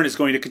John Byrne is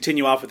going to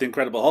continue off with the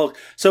Incredible Hulk.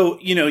 So,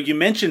 you know, you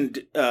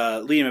mentioned,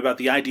 Liam, about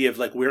the idea of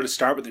like where to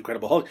start with the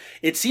Incredible Hulk.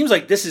 It seems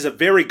like this is a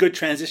very good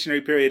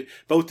transitionary period,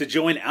 both to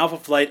join Alpha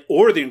Flight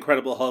or the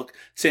Incredible Hulk,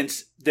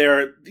 since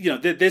they're, you know,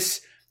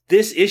 this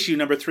issue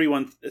number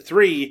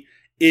 313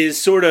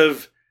 is sort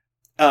of,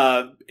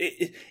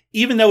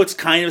 even though it's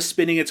kind of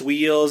spinning its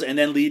wheels and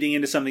then leading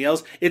into something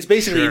else, it's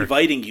basically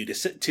inviting you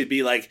to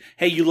be like,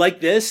 hey, you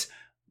like this?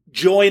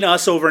 Join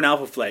us over in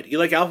Alpha Flight. You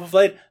like Alpha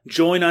Flight?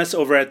 Join us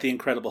over at the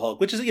Incredible Hulk,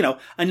 which is, you know,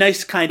 a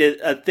nice kind of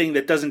a thing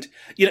that doesn't,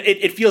 you know,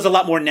 it feels a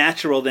lot more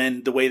natural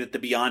than the way that the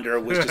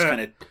Beyonder was just kind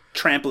of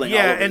trampling all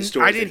over the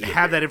stories. I didn't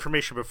have that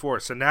information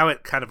before, so now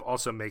it kind of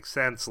also makes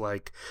sense,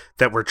 like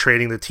that we're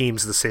trading the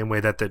teams the same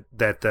way that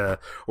the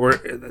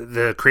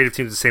creative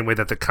teams the same way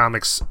that the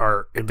comics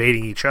are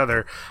invading each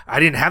other. I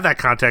didn't have that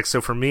context,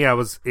 so for me,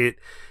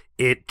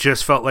 it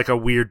just felt like a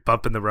weird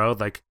bump in the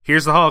road. Like,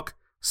 here's the Hulk,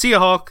 see ya,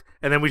 Hulk.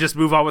 And then we just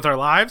move on with our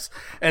lives.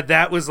 And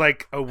that was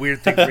like a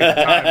weird thing for me at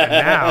the time. And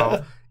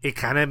now it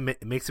kind of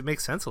makes it make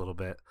sense a little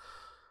bit.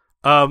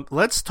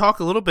 Let's talk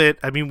a little bit.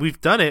 I mean,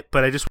 we've done it,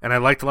 but I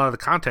liked a lot of the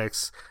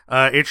context.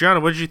 Adriana,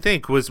 what did you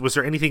think? Was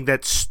there anything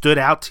that stood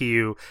out to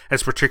you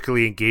as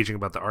particularly engaging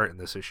about the art in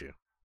this issue?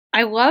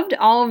 I loved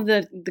all of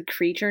the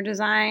creature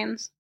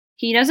designs.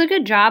 He does a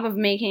good job of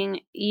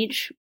making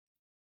each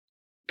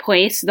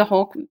place the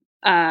Hulk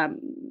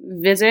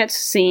visits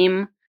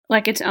seem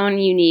like its own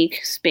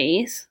unique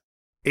space.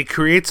 It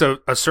creates a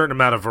certain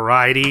amount of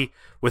variety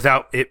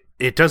without it.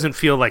 It doesn't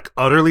feel like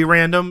utterly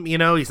random, you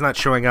know? He's not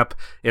showing up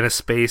in a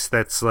space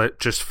that's like,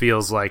 just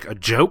feels like a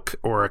joke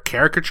or a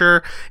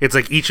caricature. It's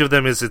like each of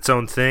them is its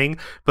own thing,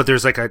 but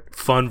there's like a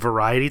fun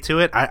variety to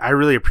it. I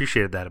really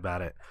appreciated that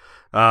about it.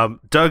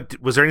 Doug,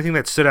 was there anything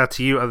that stood out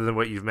to you other than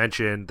what you've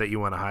mentioned that you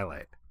want to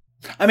highlight?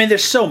 I mean,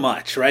 there's so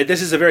much, right?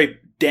 This is a very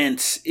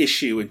dense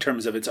issue in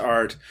terms of its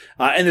art,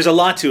 and there's a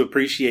lot to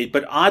appreciate.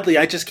 But oddly,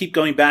 I just keep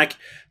going back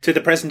to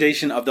the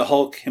presentation of the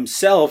Hulk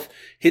himself.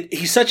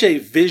 He's such a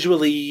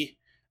visually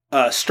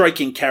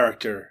striking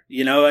character,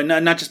 you know, and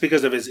not just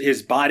because of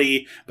his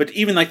body, but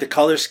even like the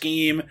color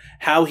scheme,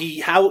 how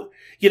you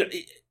know,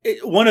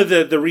 one of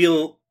the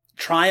real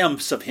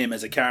triumphs of him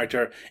as a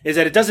character is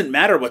that it doesn't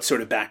matter what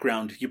sort of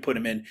background you put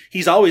him in.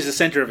 He's always the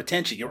center of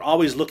attention. You're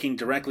always looking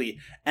directly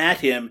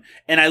at him.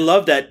 And I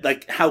love that,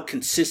 like, how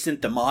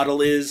consistent the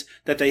model is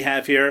that they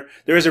have here.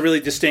 There is a really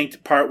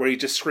distinct part where he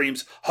just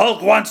screams,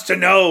 "Hulk wants to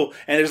know!"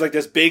 And there's like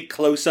this big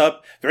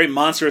close-up, very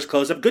monstrous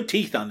close-up. Good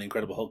teeth on the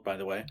Incredible Hulk, by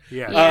the way.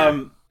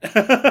 Yeah.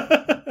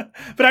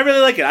 But I really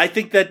like it. I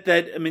think that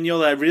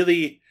Mignola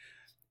really,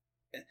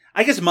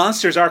 I guess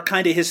monsters are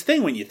kind of his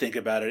thing when you think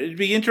about it. It'd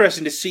be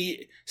interesting to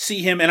see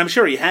him, and I'm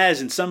sure he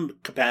has in some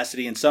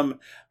capacity, in some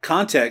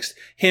context,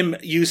 him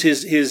use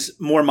his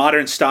more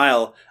modern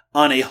style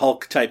on a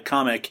Hulk type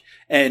comic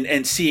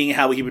and seeing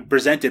how he would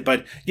present it.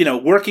 But, you know,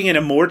 working in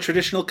a more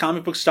traditional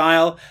comic book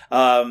style,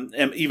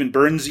 and even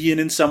Burnsian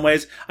in some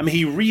ways. I mean,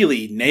 he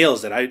really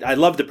nails it. I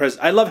love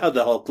I love how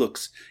the Hulk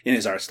looks in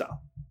his art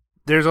style.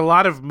 There's a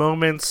lot of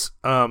moments,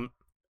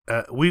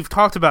 we've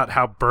talked about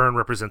how Byrne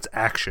represents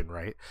action,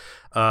 right?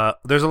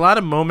 There's a lot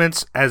of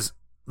moments as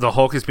the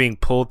Hulk is being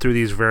pulled through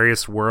these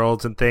various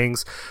worlds and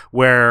things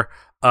where,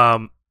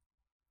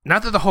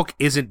 not that the Hulk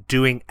isn't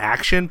doing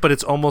action, but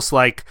it's almost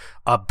like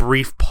a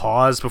brief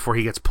pause before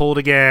he gets pulled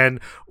again,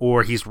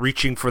 or he's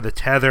reaching for the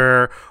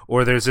tether,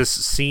 or there's this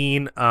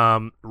scene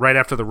right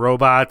after the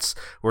robots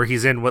where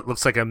he's in what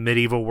looks like a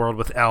medieval world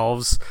with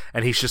elves,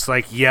 and he's just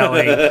like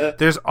yelling.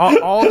 There's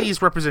all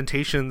these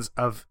representations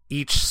of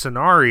each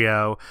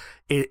scenario.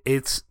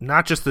 It's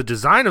not just the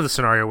design of the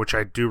scenario, which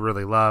I do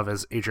really love,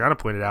 as Adriana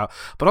pointed out,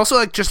 but also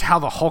like just how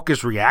the Hulk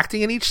is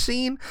reacting in each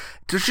scene.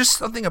 There's just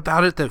something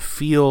about it that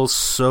feels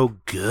so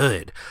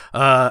good.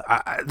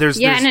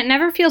 And it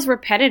never feels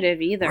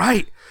repetitive either.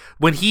 Right.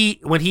 When he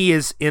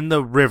is in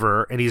the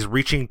river and he's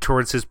reaching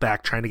towards his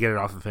back, trying to get it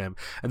off of him,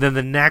 and then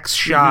the next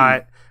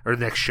shot. Or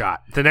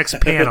the next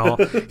panel,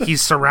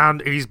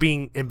 he's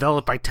being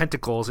enveloped by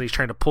tentacles and he's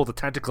trying to pull the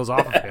tentacles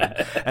off of him.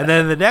 And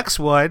then the next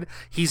one,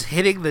 he's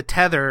hitting the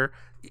tether.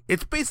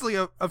 It's basically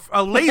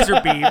a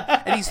laser beam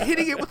and he's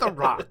hitting it with a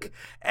rock.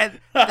 And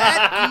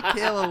that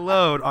detail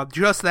alone on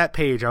just that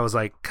page, I was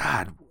like,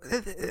 God,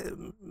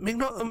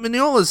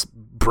 Mignola's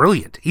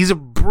brilliant. He's a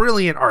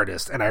brilliant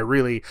artist, and I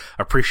really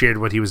appreciated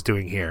what he was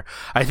doing here.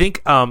 I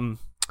think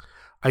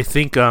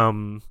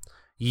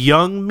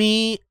young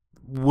me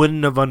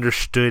wouldn't have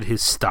understood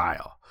his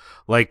style.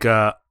 Like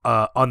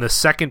on the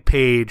second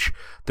page,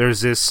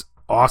 there's this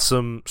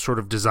awesome sort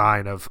of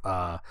design of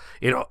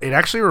it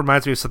actually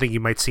reminds me of something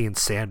you might see in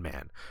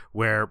Sandman,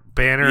 where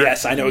Banner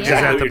is at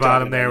the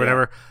bottom there,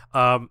 whatever.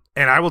 And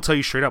I will tell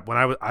you straight up, when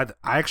I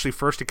actually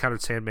first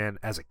encountered Sandman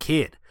as a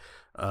kid,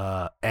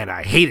 and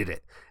I hated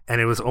it. And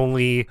it was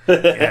only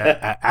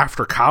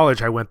after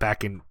college I went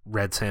back and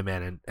read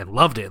Sandman and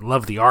loved it and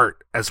loved the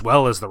art as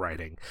well as the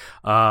writing.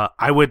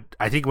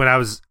 I think when I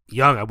was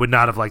young, I would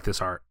not have liked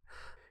this art.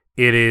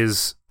 It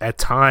is at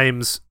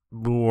times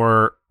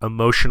more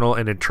emotional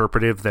and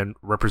interpretive than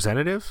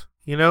representative,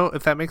 you know,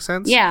 if that makes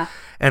sense. Yeah.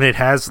 And it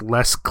has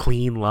less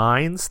clean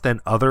lines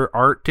than other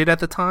art did at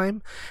the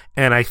time.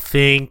 And I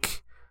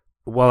think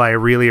while I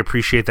really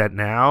appreciate that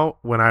now,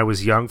 when I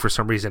was young, for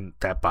some reason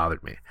that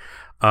bothered me.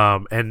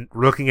 And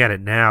looking at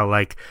it now,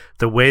 like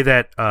the way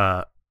that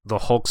the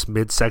Hulk's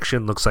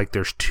midsection looks like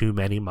there's too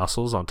many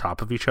muscles on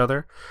top of each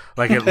other.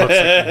 Like it looks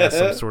like he has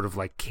some sort of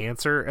like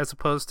cancer as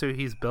opposed to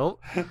he's built.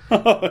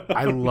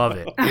 I love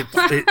it.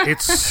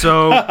 It's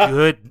so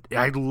good.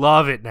 I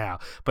love it now.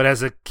 But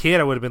as a kid,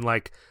 I would have been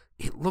like,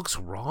 it looks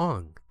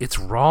wrong. It's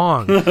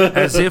wrong.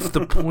 As if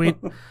the point,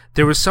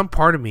 there was some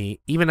part of me,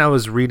 even I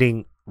was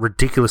reading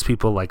ridiculous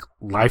people like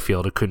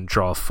Liefeld, who couldn't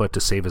draw a foot to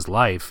save his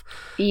life.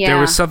 Yeah. There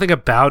was something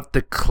about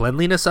the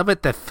cleanliness of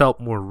it that felt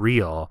more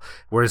real,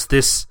 whereas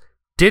this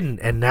didn't.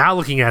 And now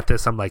looking at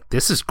this, I'm like,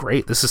 this is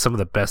great. This is some of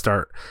the best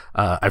art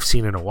I've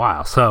seen in a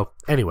while. So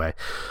anyway,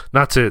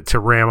 not to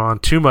ram on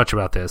too much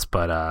about this,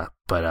 but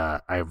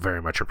I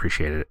very much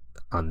appreciated it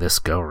on this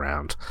go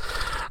around.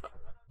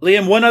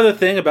 Liam, one other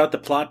thing about the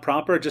plot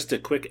proper, just a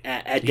quick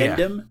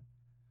addendum.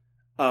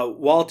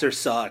 Walter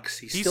sucks.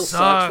 He still sucks.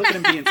 sucks. Look at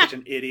him being such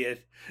an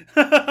idiot.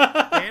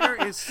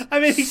 Banner is... I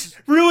mean, he's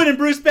ruining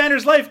Bruce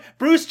Banner's life.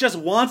 Bruce just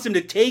wants him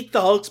to take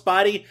the Hulk's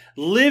body,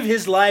 live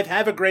his life,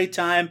 have a great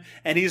time,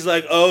 and he's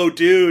like, "Oh,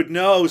 dude,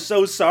 no,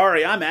 so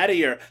sorry, I'm out of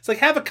here." It's like,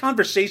 have a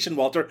conversation,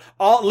 Walter.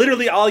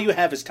 Literally all you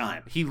have is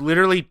time. He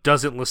literally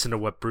doesn't listen to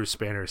what Bruce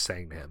Banner is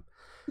saying to him.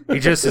 He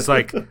just is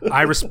like,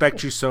 "I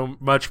respect you so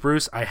much,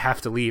 Bruce. I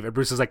have to leave." And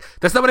Bruce is like,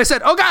 "That's not what I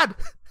said. Oh, God."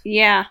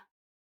 Yeah.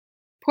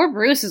 Poor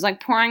Bruce is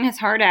like pouring his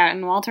heart out,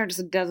 and Walter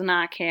just does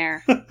not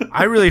care.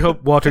 I really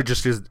hope Walter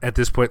just is, at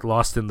this point,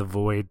 lost in the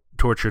void,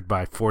 tortured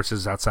by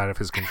forces outside of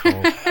his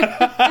control.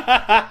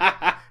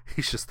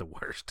 He's just the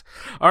worst.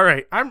 All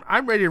right,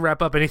 I'm ready to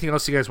wrap up. Anything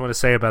else you guys want to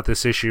say about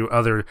this issue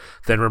other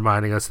than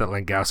reminding us that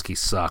Langowski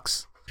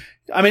sucks?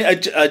 I mean,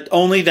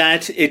 only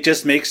that it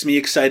just makes me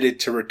excited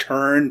to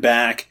return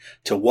back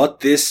to what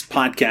this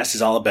podcast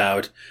is all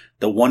about,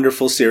 the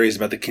wonderful series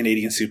about the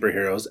Canadian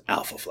superheroes,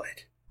 Alpha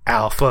Flight.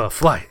 Alpha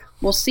Flight.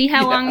 We'll see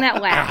how long that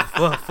lasts.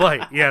 Alpha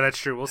Flight. Yeah, that's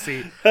true. We'll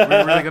see.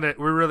 We're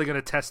really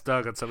gonna test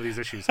Doug on some of these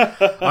issues.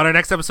 On our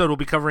next episode, we'll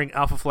be covering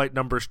Alpha Flight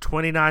numbers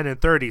 29 and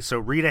 30. So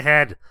read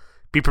ahead,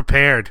 be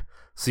prepared,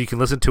 so you can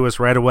listen to us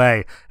right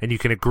away, and you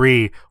can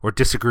agree or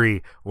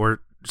disagree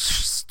or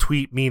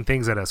tweet mean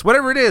things at us.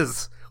 Whatever it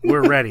is,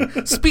 we're ready.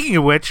 Speaking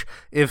of which,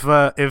 if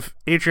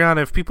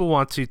Adriana, if people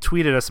want to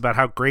tweet at us about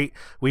how great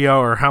we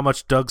are or how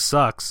much Doug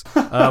sucks,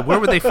 where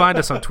would they find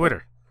us on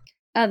Twitter?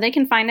 They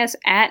can find us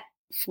at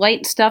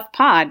Flight Stuff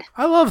Pod.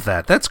 I love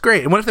that. That's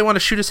great. And what if they want to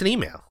shoot us an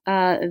email?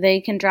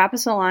 They can drop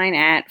us a line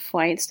at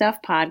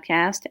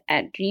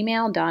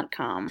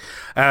flightstuffpodcast@gmail.com.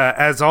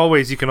 As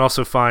always, you can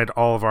also find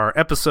all of our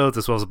episodes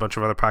as well as a bunch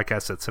of other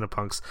podcasts at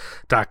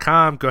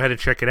cinepunks.com. Go ahead and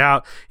check it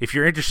out. If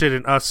you're interested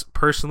in us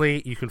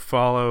personally, you can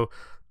follow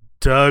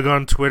Doug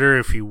on Twitter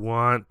if you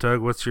want. Doug,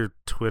 what's your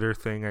Twitter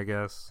thing, I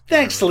guess?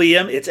 Thanks,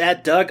 Liam. It's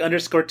at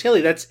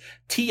Doug_Tilley. That's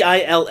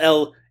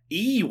TILLEY.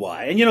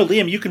 And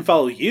Liam, you can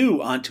follow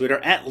you on Twitter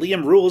at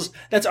Liam Rules.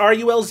 That's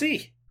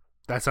RULZ.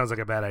 That sounds like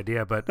a bad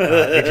idea, but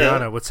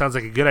Adriana, what sounds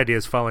like a good idea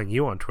is following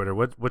you on Twitter.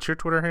 What's your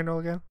Twitter handle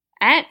again?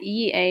 At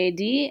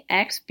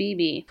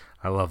EADXBB.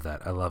 I love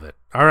that. I love it.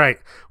 All right.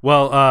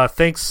 Well,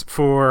 thanks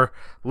for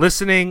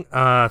listening.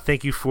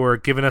 Thank you for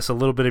giving us a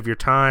little bit of your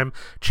time.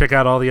 Check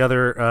out all the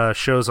other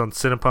shows on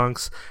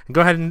Cinepunks, and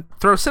go ahead and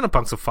throw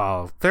Cinepunks a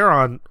follow. They're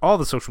on all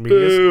the social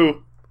medias.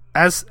 Boo.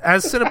 As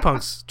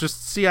Cinepunks,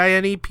 just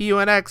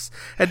CINEPUNX,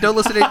 and don't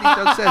listen to anything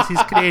Doug says.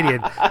 He's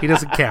Canadian. He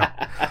doesn't count.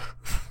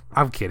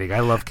 I'm kidding. I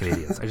love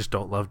Canadians. I just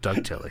don't love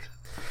Doug Tilley.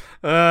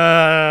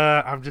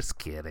 I'm just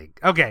kidding.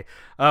 Okay.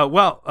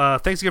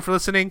 Thanks again for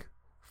listening.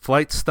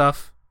 Flight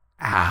Stuff.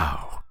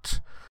 Ow.